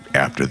return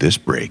after this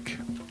break.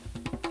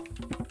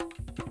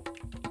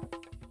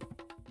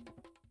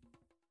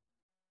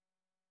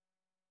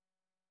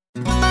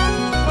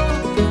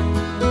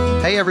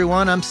 Hey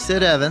everyone, I'm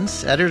Sid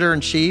Evans,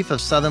 editor-in-chief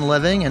of Southern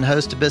Living and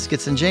host of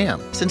Biscuits and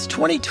Jam. Since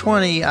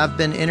 2020, I've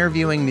been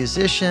interviewing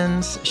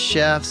musicians,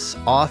 chefs,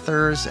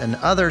 authors, and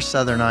other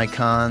Southern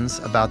icons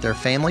about their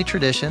family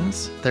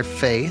traditions, their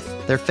faith,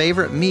 their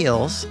favorite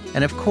meals,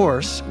 and of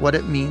course, what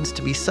it means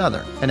to be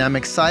Southern. And I'm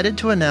excited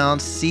to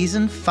announce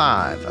Season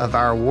 5 of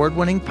our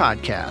award-winning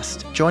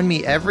podcast. Join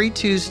me every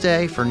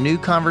Tuesday for new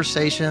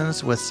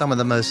conversations with some of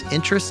the most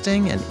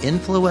interesting and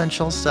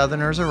influential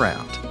Southerners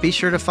around. Be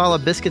sure to follow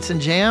Biscuits and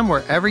Jam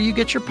wherever you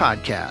get your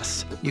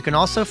podcasts. You can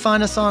also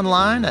find us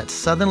online at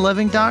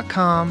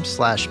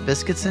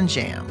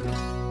southernliving.com/biscuitsandjam.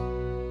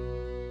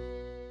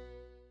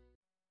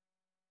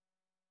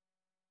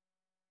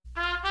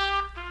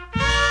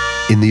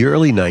 In the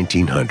early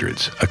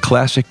 1900s, a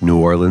classic New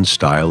Orleans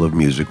style of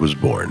music was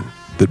born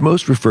that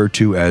most refer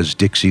to as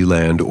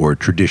Dixieland or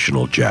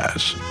traditional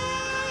jazz.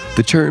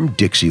 The term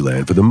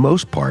Dixieland, for the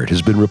most part,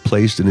 has been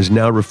replaced and is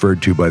now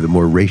referred to by the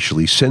more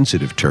racially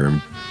sensitive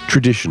term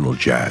traditional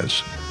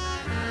jazz.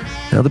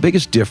 Now, the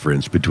biggest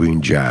difference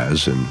between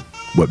jazz and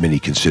what many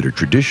consider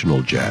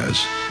traditional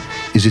jazz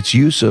is its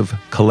use of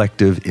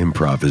collective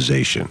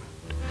improvisation.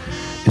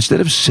 Instead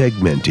of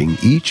segmenting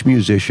each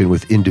musician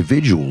with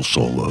individual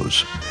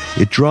solos,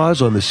 it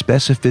draws on the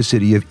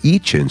specificity of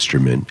each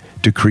instrument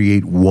to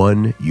create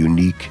one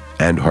unique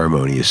and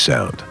harmonious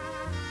sound.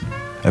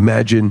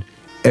 Imagine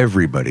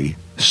everybody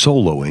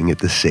soloing at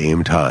the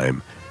same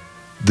time.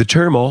 The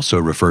term also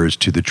refers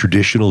to the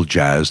traditional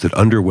jazz that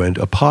underwent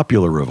a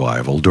popular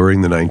revival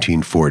during the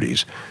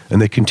 1940s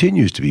and that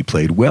continues to be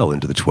played well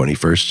into the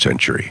 21st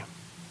century.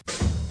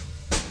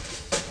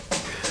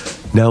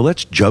 Now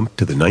let's jump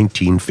to the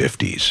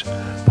 1950s.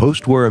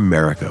 Post-war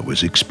America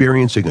was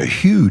experiencing a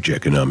huge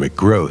economic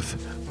growth,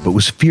 but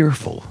was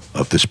fearful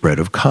of the spread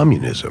of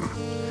communism.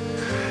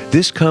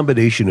 This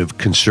combination of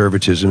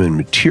conservatism and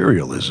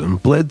materialism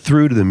bled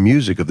through to the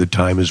music of the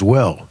time as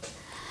well.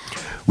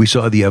 We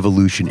saw the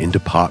evolution into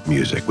pop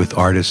music with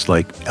artists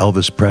like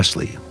Elvis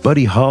Presley,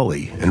 Buddy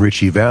Holly, and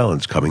Ritchie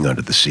Valens coming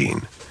onto the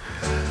scene.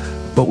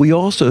 But we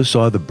also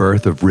saw the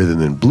birth of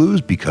rhythm and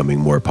blues becoming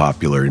more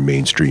popular in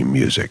mainstream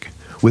music,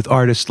 with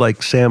artists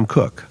like Sam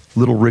Cooke,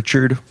 Little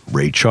Richard,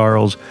 Ray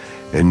Charles,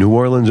 and New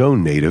Orleans'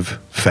 own native,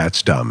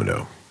 Fats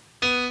Domino.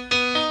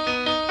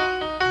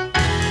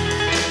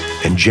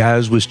 And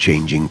jazz was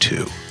changing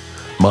too.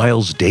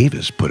 Miles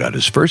Davis put out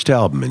his first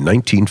album in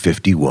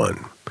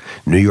 1951.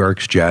 New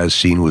York's jazz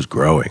scene was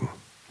growing.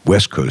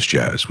 West Coast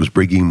jazz was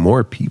bringing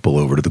more people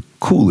over to the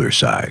cooler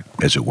side,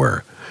 as it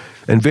were.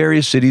 And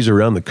various cities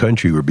around the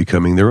country were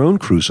becoming their own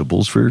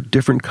crucibles for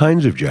different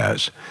kinds of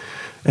jazz.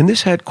 And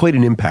this had quite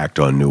an impact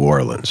on New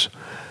Orleans.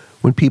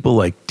 When people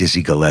like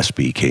Dizzy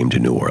Gillespie came to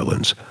New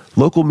Orleans,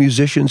 local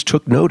musicians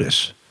took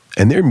notice,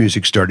 and their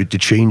music started to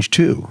change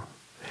too.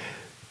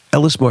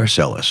 Ellis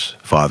Marsalis,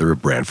 father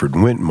of Branford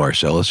and Wynton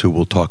Marsalis, who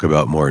we'll talk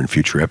about more in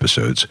future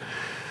episodes,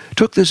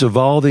 took this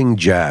evolving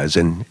jazz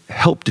and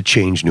helped to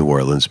change New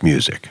Orleans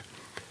music.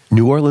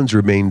 New Orleans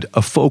remained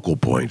a focal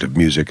point of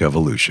music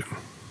evolution.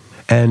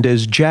 And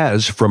as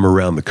jazz from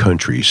around the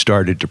country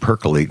started to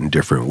percolate in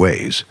different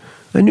ways,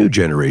 a new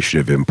generation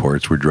of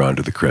imports were drawn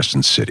to the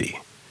Crescent City.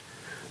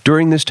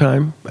 During this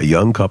time, a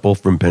young couple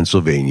from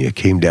Pennsylvania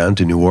came down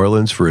to New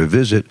Orleans for a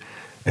visit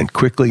and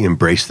quickly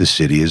embraced the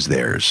city as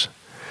theirs.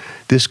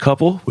 This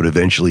couple would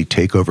eventually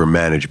take over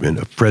management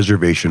of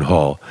Preservation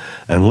Hall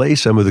and lay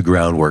some of the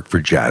groundwork for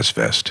Jazz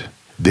Fest.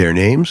 Their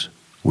names?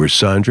 were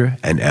Sandra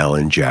and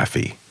Alan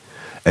Jaffe,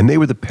 and they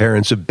were the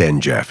parents of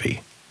Ben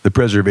Jaffe, the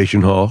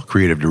Preservation Hall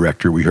creative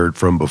director we heard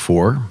from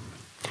before.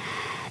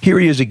 Here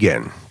he is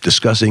again,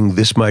 discussing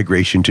this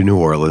migration to New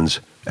Orleans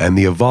and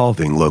the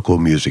evolving local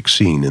music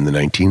scene in the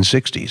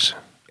 1960s.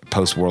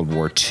 Post-World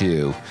War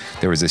II,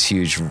 there was this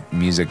huge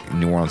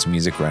New Orleans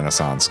music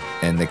renaissance,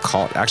 and I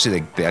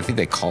think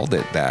they called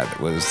it that. It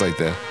was like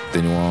the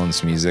New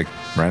Orleans music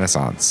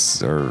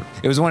renaissance, or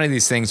it was one of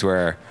these things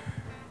where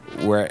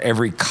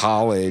every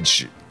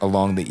college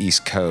along the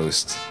East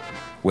Coast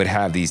would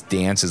have these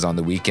dances on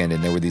the weekend,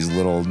 and there were these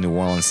little New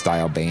Orleans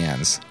style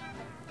bands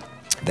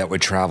that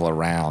would travel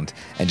around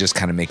and just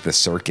kind of make the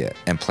circuit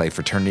and play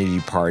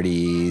fraternity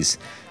parties.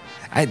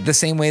 The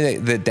same way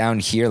that down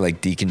here,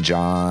 like Deacon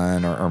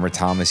John or Irma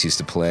Thomas used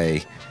to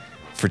play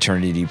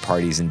fraternity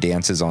parties and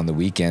dances on the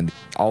weekend.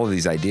 All of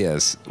these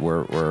ideas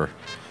were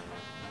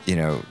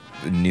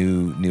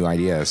new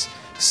ideas.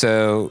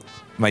 So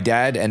my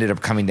dad ended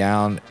up coming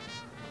down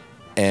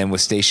and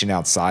was stationed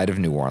outside of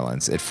New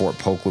Orleans at Fort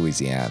Polk,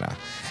 Louisiana.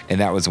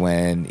 And that was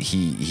when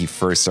he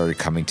first started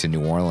coming to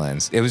New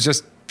Orleans. It was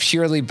just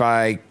purely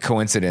by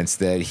coincidence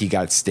that he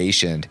got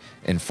stationed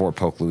in Fort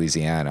Polk,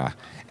 Louisiana.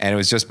 And it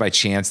was just by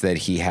chance that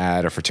he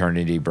had a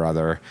fraternity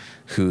brother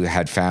who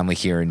had family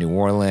here in New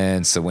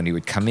Orleans. So when he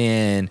would come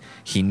in,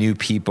 he knew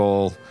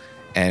people,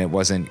 and it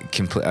wasn't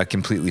a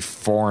completely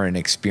foreign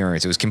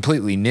experience. It was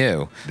completely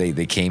new.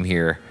 They came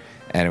here,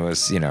 and it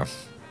was,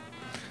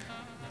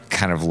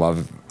 kind of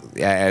love,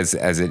 as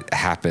it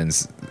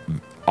happens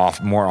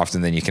more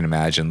often than you can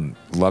imagine,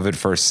 love at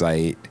first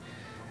sight.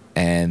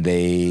 And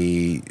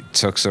they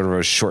took sort of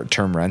a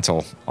short-term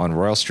rental on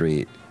Royal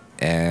Street.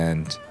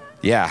 And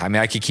yeah, I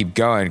mean, I could keep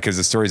going because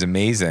the story's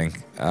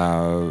amazing.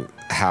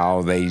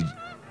 How they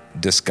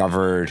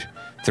discovered,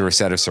 through a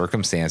set of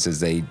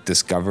circumstances, they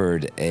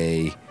discovered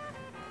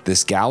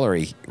this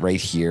gallery right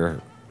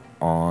here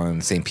on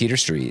St. Peter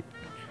Street.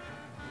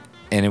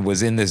 And it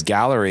was in this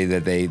gallery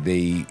that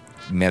they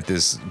met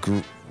this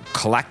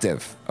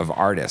collective of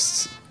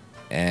artists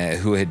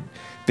who had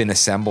been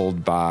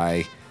assembled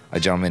by a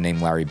gentleman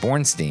named Larry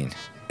Bornstein.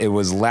 It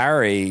was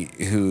Larry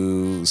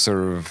who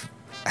sort of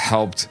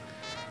helped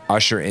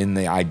usher in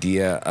the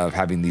idea of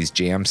having these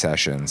jam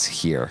sessions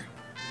here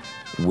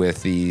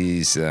with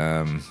these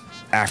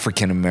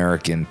African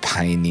American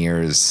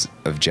pioneers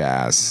of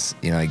jazz,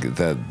 like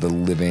the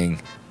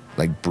living,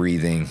 like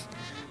breathing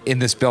in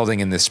this building,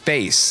 in this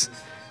space.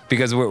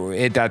 Because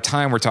at that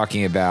time, we're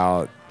talking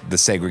about the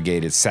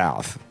segregated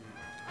South,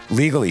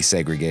 legally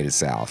segregated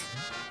South.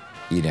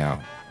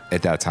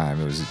 At that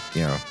time, it was,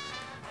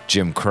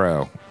 Jim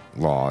Crow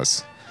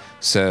laws.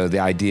 So the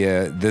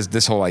idea,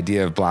 this whole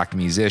idea of black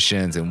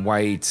musicians and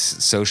whites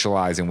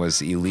socializing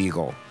was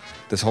illegal.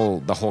 The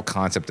whole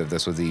concept of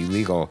this was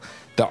illegal.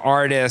 The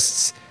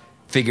artists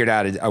figured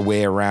out a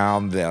way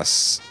around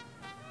this.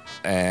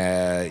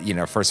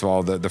 First of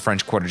all, the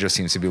French Quarter just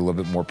seems to be a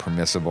little bit more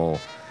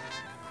permissible.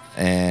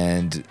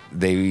 And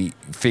they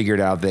figured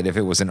out that if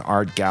it was an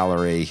art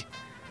gallery,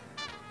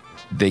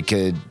 they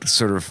could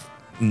sort of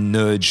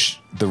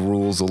nudge the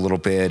rules a little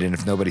bit, and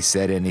if nobody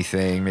said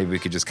anything, maybe we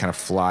could just kind of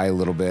fly a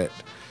little bit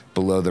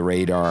below the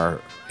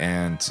radar,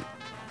 and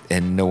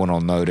no one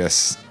will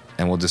notice,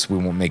 and we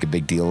won't make a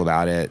big deal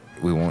about it.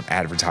 We won't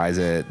advertise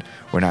it.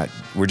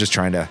 We're just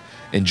trying to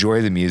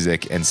enjoy the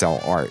music and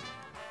sell art.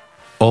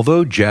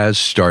 Although jazz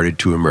started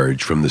to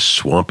emerge from the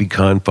swampy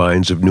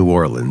confines of New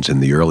Orleans in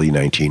the early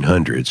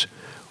 1900s,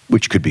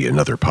 which could be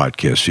another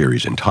podcast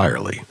series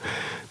entirely,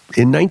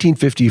 in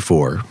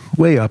 1954,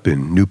 way up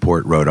in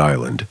Newport, Rhode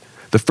Island,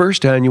 the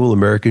first annual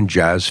American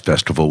Jazz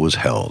Festival was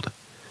held.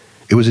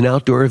 It was an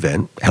outdoor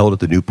event held at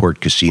the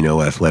Newport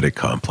Casino Athletic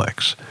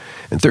Complex,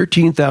 and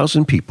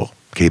 13,000 people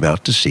came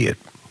out to see it.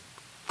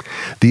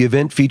 The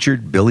event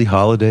featured Billie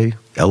Holiday,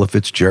 Ella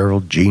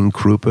Fitzgerald, Gene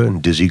Krupa, and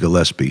Dizzy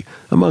Gillespie,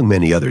 among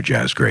many other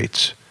jazz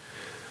greats.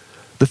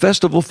 The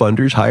festival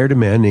funders hired a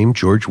man named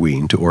George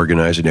Wein to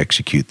organize and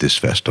execute this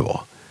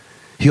festival.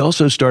 He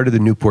also started the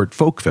Newport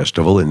Folk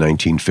Festival in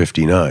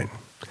 1959.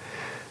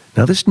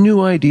 Now, this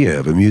new idea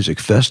of a music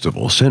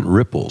festival sent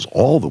ripples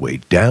all the way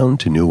down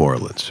to New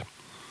Orleans.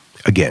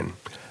 Again,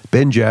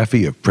 Ben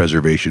Jaffe of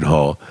Preservation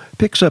Hall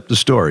picks up the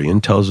story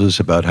and tells us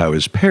about how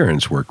his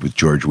parents worked with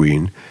George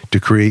Wein to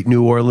create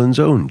New Orleans'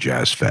 own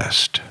Jazz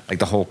Fest. Like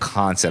the whole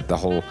concept, the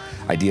whole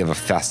idea of a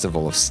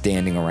festival, of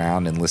standing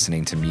around and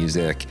listening to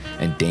music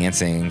and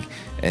dancing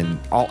and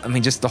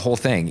just the whole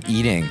thing,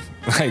 eating,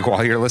 like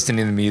while you're listening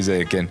to the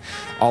music, and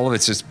all of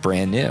it's just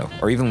brand new.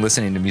 Or even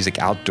listening to music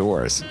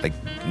outdoors. Like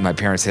my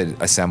parents had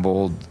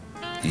assembled,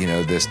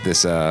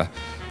 this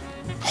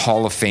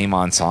Hall of Fame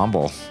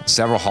ensemble,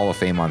 several Hall of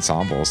Fame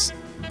ensembles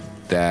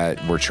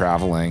that were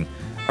traveling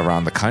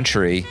around the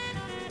country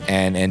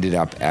and ended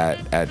up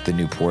at the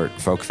Newport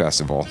Folk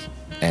Festival.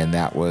 And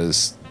that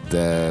was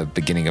the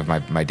beginning of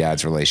my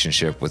dad's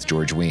relationship with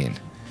George Wein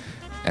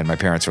and my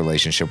parents'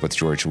 relationship with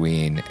George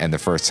Wein, and the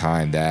first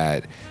time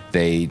that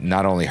they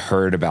not only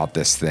heard about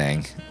this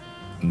thing,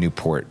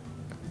 Newport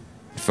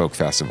Folk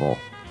Festival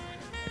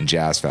and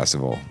Jazz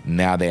Festival,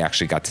 now they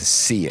actually got to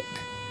see it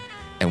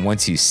And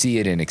once you see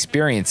it and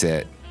experience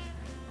it,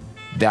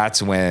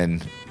 that's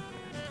when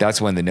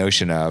the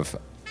notion of,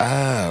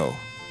 oh,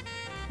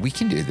 we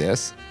can do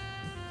this.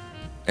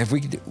 If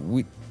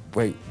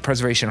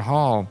Preservation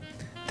Hall,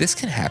 this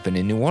can happen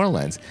in New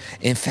Orleans.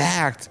 In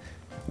fact,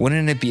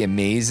 wouldn't it be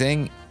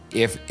amazing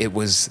if it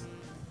was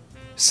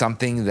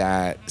something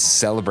that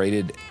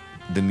celebrated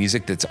the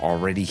music that's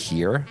already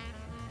here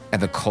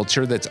and the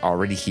culture that's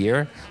already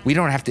here? We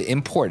don't have to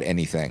import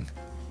anything.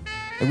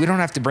 We don't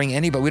have to bring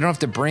anybody. We don't have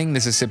to bring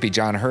Mississippi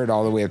John Hurt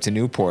all the way up to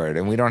Newport,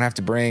 and we don't have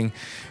to bring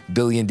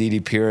Billy and Dee Dee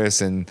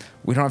Pierce, and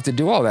we don't have to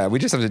do all that. We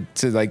just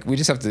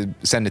have to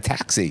send a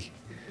taxi,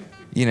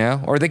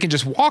 or they can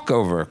just walk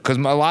over, because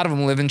a lot of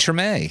them live in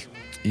Treme,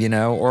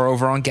 or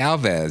over on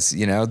Galvez. The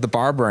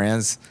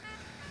Barbrands,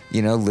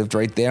 lived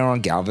right there on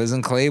Galvez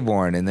and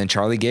Claiborne, and then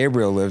Charlie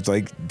Gabriel lived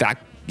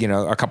back,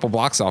 a couple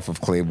blocks off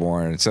of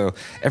Claiborne. So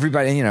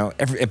everybody,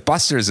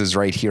 Buster's is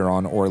right here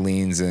on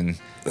Orleans and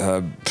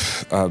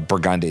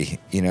Burgundy,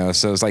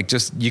 so it's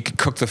just, you could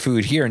cook the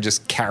food here and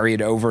just carry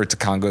it over to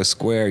Congo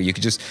Square.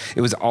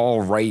 it was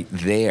all right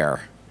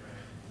there,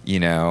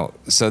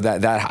 so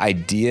that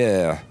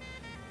idea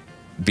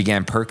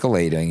began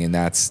percolating, and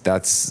that's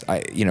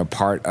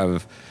part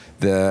of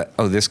the,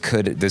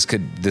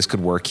 this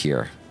could work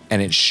here,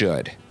 and it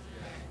should,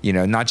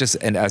 not just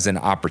as an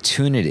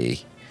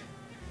opportunity,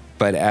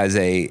 but as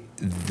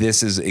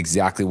this is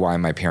exactly why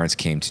my parents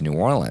came to New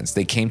Orleans.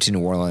 They came to New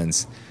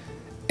Orleans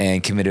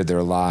and committed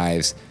their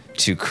lives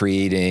to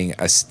creating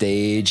a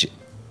stage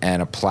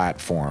and a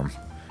platform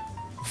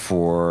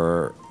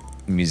for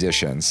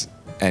musicians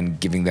and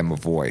giving them a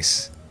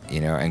voice,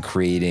 and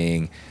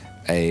creating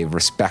a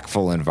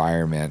respectful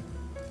environment,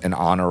 an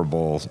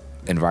honorable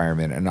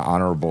environment, an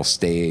honorable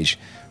stage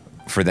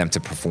for them to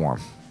perform.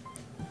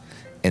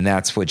 And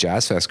that's what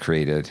Jazz Fest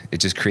created. It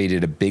just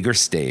created a bigger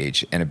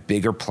stage and a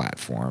bigger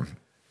platform.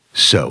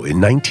 So in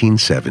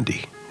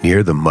 1970,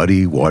 near the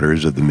muddy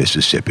waters of the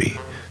Mississippi,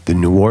 the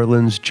New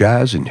Orleans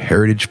Jazz and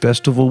Heritage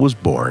Festival was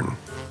born.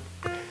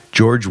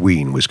 George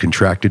Wein was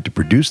contracted to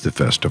produce the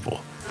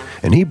festival,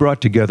 and he brought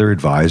together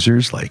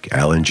advisors like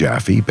Alan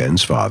Jaffe,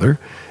 Ben's father,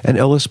 and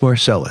Ellis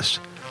Marcellus,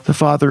 the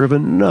father of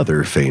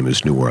another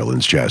famous New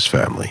Orleans jazz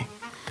family.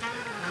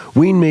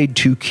 Wein made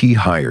two key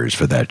hires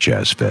for that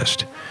Jazz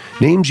Fest,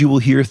 names you will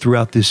hear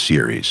throughout this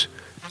series: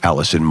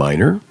 Allison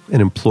Miner,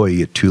 an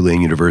employee at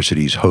Tulane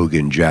University's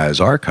Hogan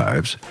Jazz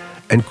Archives,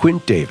 and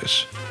Quint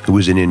Davis, who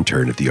was an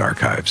intern at the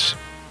archives.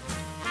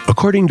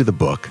 According to the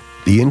book,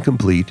 the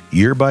incomplete,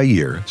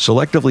 year-by-year,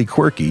 selectively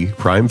quirky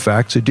Prime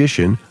Facts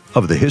edition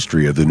of the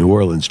history of the New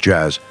Orleans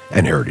Jazz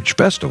and Heritage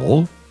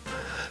Festival,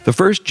 the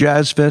first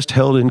Jazz Fest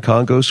held in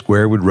Congo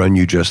Square would run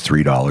you just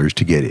 $3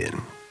 to get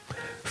in.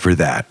 For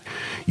that,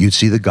 you'd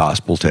see the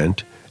gospel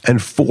tent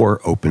and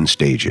 4 open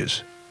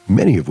stages,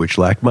 many of which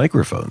lacked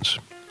microphones.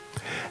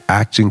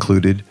 Acts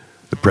included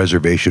the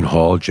Preservation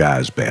Hall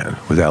Jazz Band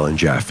with Alan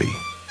Jaffe,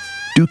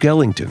 Duke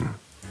Ellington,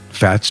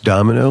 Fats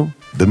Domino,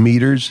 The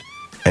Meters,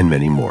 and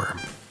many more.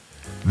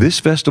 This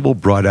festival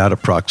brought out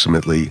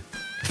approximately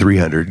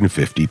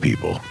 350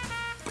 people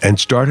and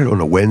started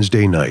on a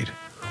Wednesday night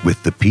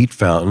with the Pete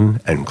Fountain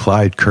and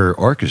Clyde Kerr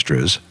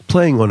orchestras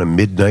playing on a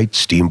midnight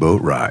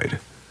steamboat ride.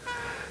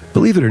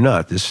 Believe it or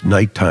not, this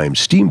nighttime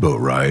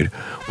steamboat ride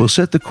will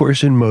set the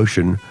course in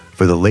motion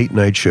for the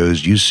late-night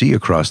shows you see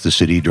across the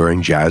city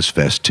during Jazz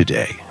Fest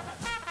today.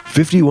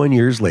 51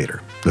 years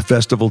later, the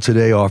festival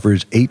today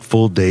offers 8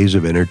 full days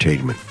of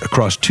entertainment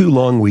across 2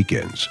 long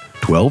weekends,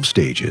 12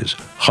 stages,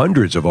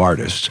 hundreds of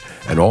artists,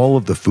 and all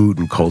of the food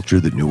and culture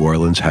that New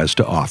Orleans has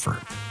to offer.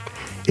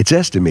 It's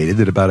estimated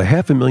that about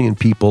 500,000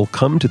 people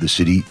come to the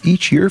city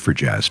each year for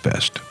Jazz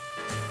Fest.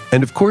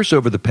 And of course,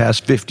 over the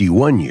past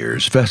 51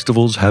 years,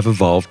 festivals have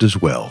evolved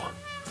as well.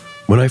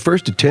 When I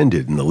first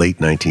attended in the late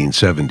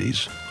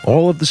 1970s,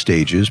 all of the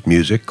stages,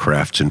 music,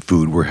 crafts, and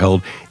food were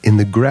held in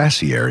the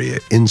grassy area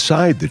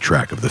inside the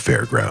track of the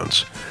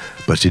fairgrounds.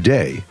 But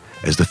today,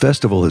 as the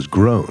festival has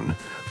grown,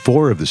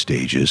 4 of the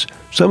stages,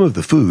 some of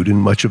the food, and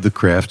much of the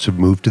crafts have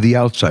moved to the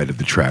outside of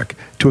the track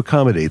to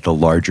accommodate the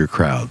larger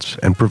crowds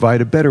and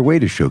provide a better way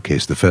to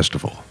showcase the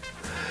festival.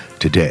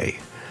 Today,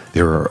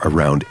 there are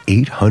around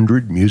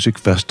 800 music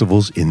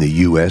festivals in the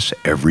U.S.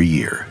 every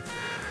year.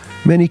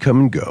 Many come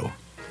and go,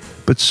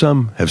 but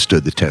some have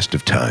stood the test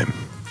of time.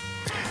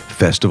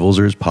 Festivals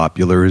are as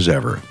popular as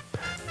ever.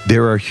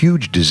 There are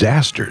huge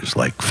disasters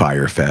like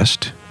Fyre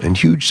Fest and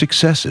huge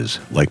successes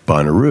like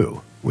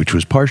Bonnaroo, which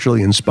was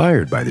partially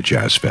inspired by the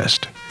Jazz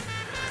Fest.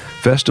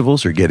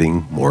 Festivals are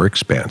getting more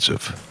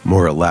expansive,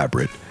 more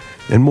elaborate,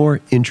 and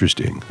more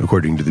interesting,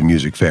 according to the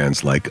music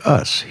fans like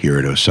us here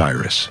at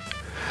Osiris.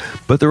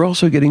 But they're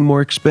also getting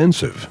more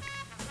expensive.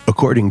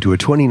 According to a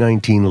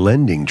 2019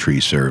 Lending Tree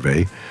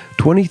survey,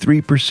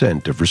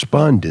 23% of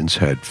respondents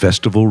had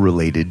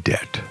festival-related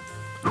debt.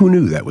 Who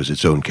knew that was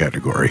its own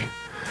category?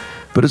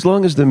 But as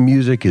long as the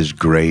music is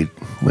great,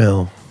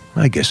 well,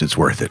 I guess it's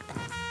worth it.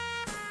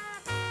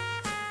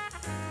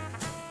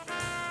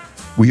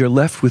 We are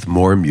left with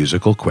more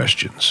musical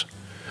questions.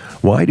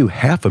 Why do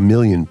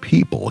 500,000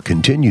 people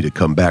continue to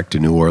come back to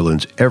New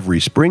Orleans every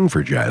spring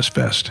for Jazz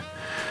Fest?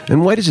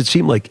 And why does it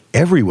seem like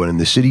everyone in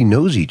the city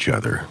knows each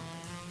other?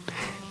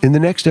 In the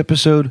next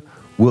episode,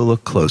 we'll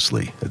look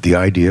closely at the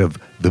idea of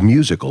the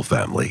musical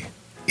family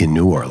in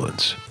New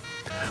Orleans.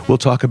 We'll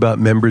talk about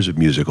members of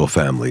musical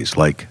families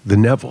like the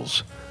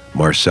Nevilles,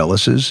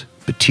 Marcelluses,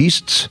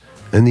 Batistes,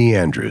 and the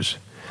Andrews.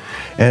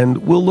 And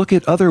we'll look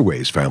at other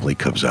ways family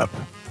comes up,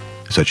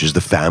 such as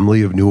the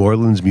family of New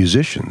Orleans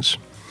musicians,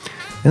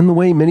 and the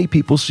way many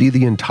people see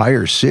the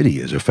entire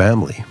city as a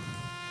family.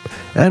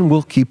 And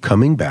we'll keep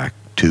coming back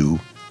to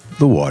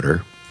the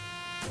water,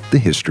 the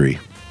history,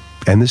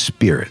 and the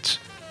spirits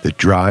that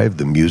drive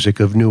the music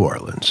of New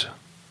Orleans.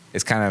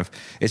 It's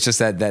just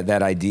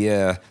that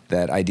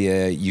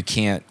idea you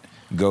can't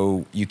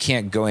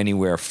go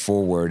anywhere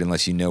forward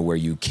unless you know where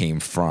you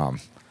came from.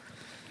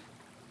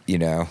 You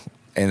know,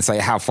 and it's like,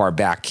 how far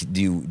back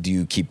do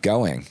you keep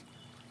going?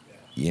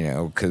 You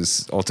know,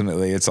 because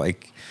ultimately it's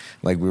like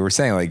we were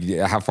saying, like,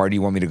 how far do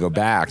you want me to go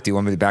back? Do you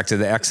want me back to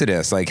the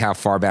Exodus? Like, how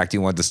far back do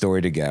you want the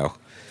story to go?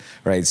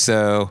 Right.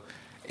 So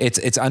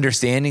it's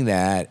understanding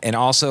that, and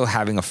also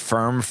having a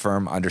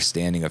firm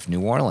understanding of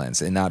New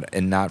Orleans, and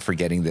not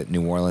forgetting that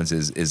New Orleans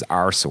is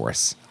our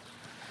source.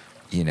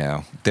 You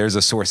know, there's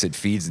a source that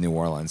feeds New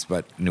Orleans,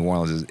 but New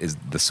Orleans is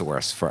the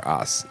source for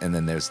us. And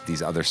then there's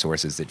these other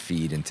sources that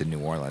feed into New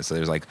Orleans. So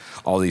there's like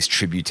all these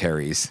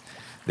tributaries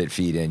that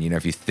feed in, you know,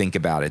 if you think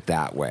about it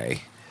that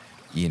way,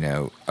 you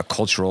know, a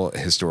cultural,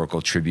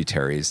 historical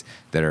tributaries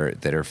that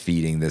are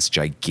feeding this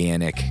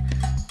gigantic,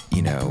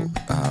 you know,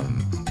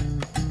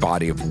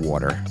 body of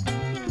water,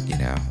 you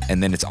know,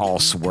 and then it's all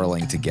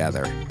swirling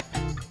together.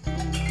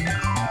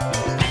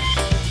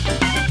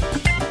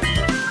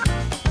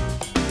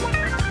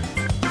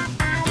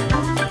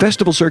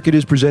 Festival Circuit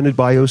is presented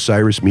by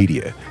Osiris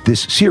Media.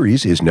 This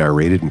series is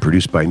narrated and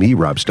produced by me,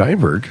 Rob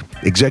Steinberg.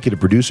 Executive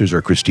producers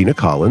are Christina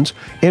Collins,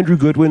 Andrew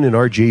Goodwin, and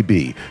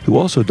RJB, who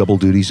also double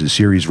duties as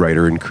series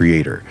writer and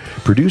creator.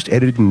 Produced,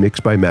 edited, and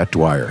mixed by Matt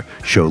Dwyer.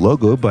 Show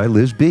logo by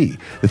Liz B.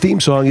 The theme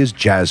song is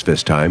Jazz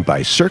Fest Time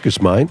by Circus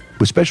Mind,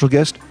 with special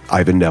guest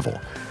Ivan Neville.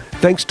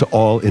 Thanks to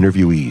all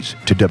interviewees,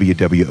 to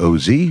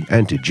WWOZ,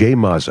 and to Jay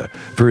Mazza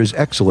for his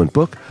excellent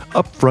book,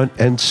 Up Front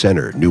and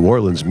Center, New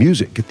Orleans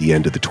Music at the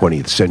End of the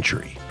 20th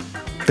Century.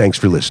 Thanks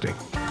for listening.